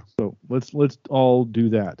 Yeah. So let's all do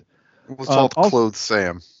that. Let's all clothe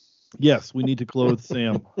Sam. Yes, we need to clothe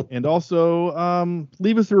Sam. And also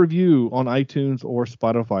leave us a review on iTunes or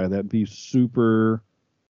Spotify. That'd be super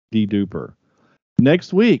de-duper.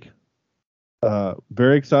 Next week,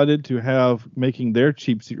 very excited to have making their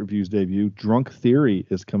Cheap Seat Reviews debut. Drunk Theory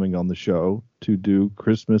is coming on the show to do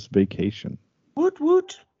Christmas Vacation. Woot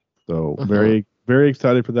woot. So very, very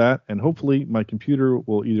excited for that. And hopefully my computer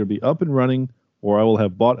will either be up and running or I will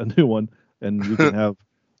have bought a new one and we can have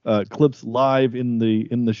clips live in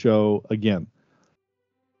the show again.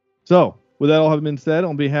 So with that all having been said,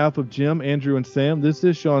 on behalf of Jim, Andrew, and Sam, this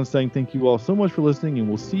is Sean saying thank you all so much for listening, and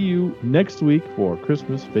we'll see you next week for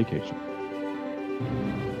Christmas Vacation.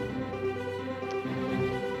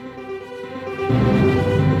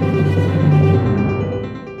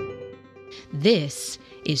 This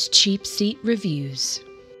is Cheap Seat Reviews.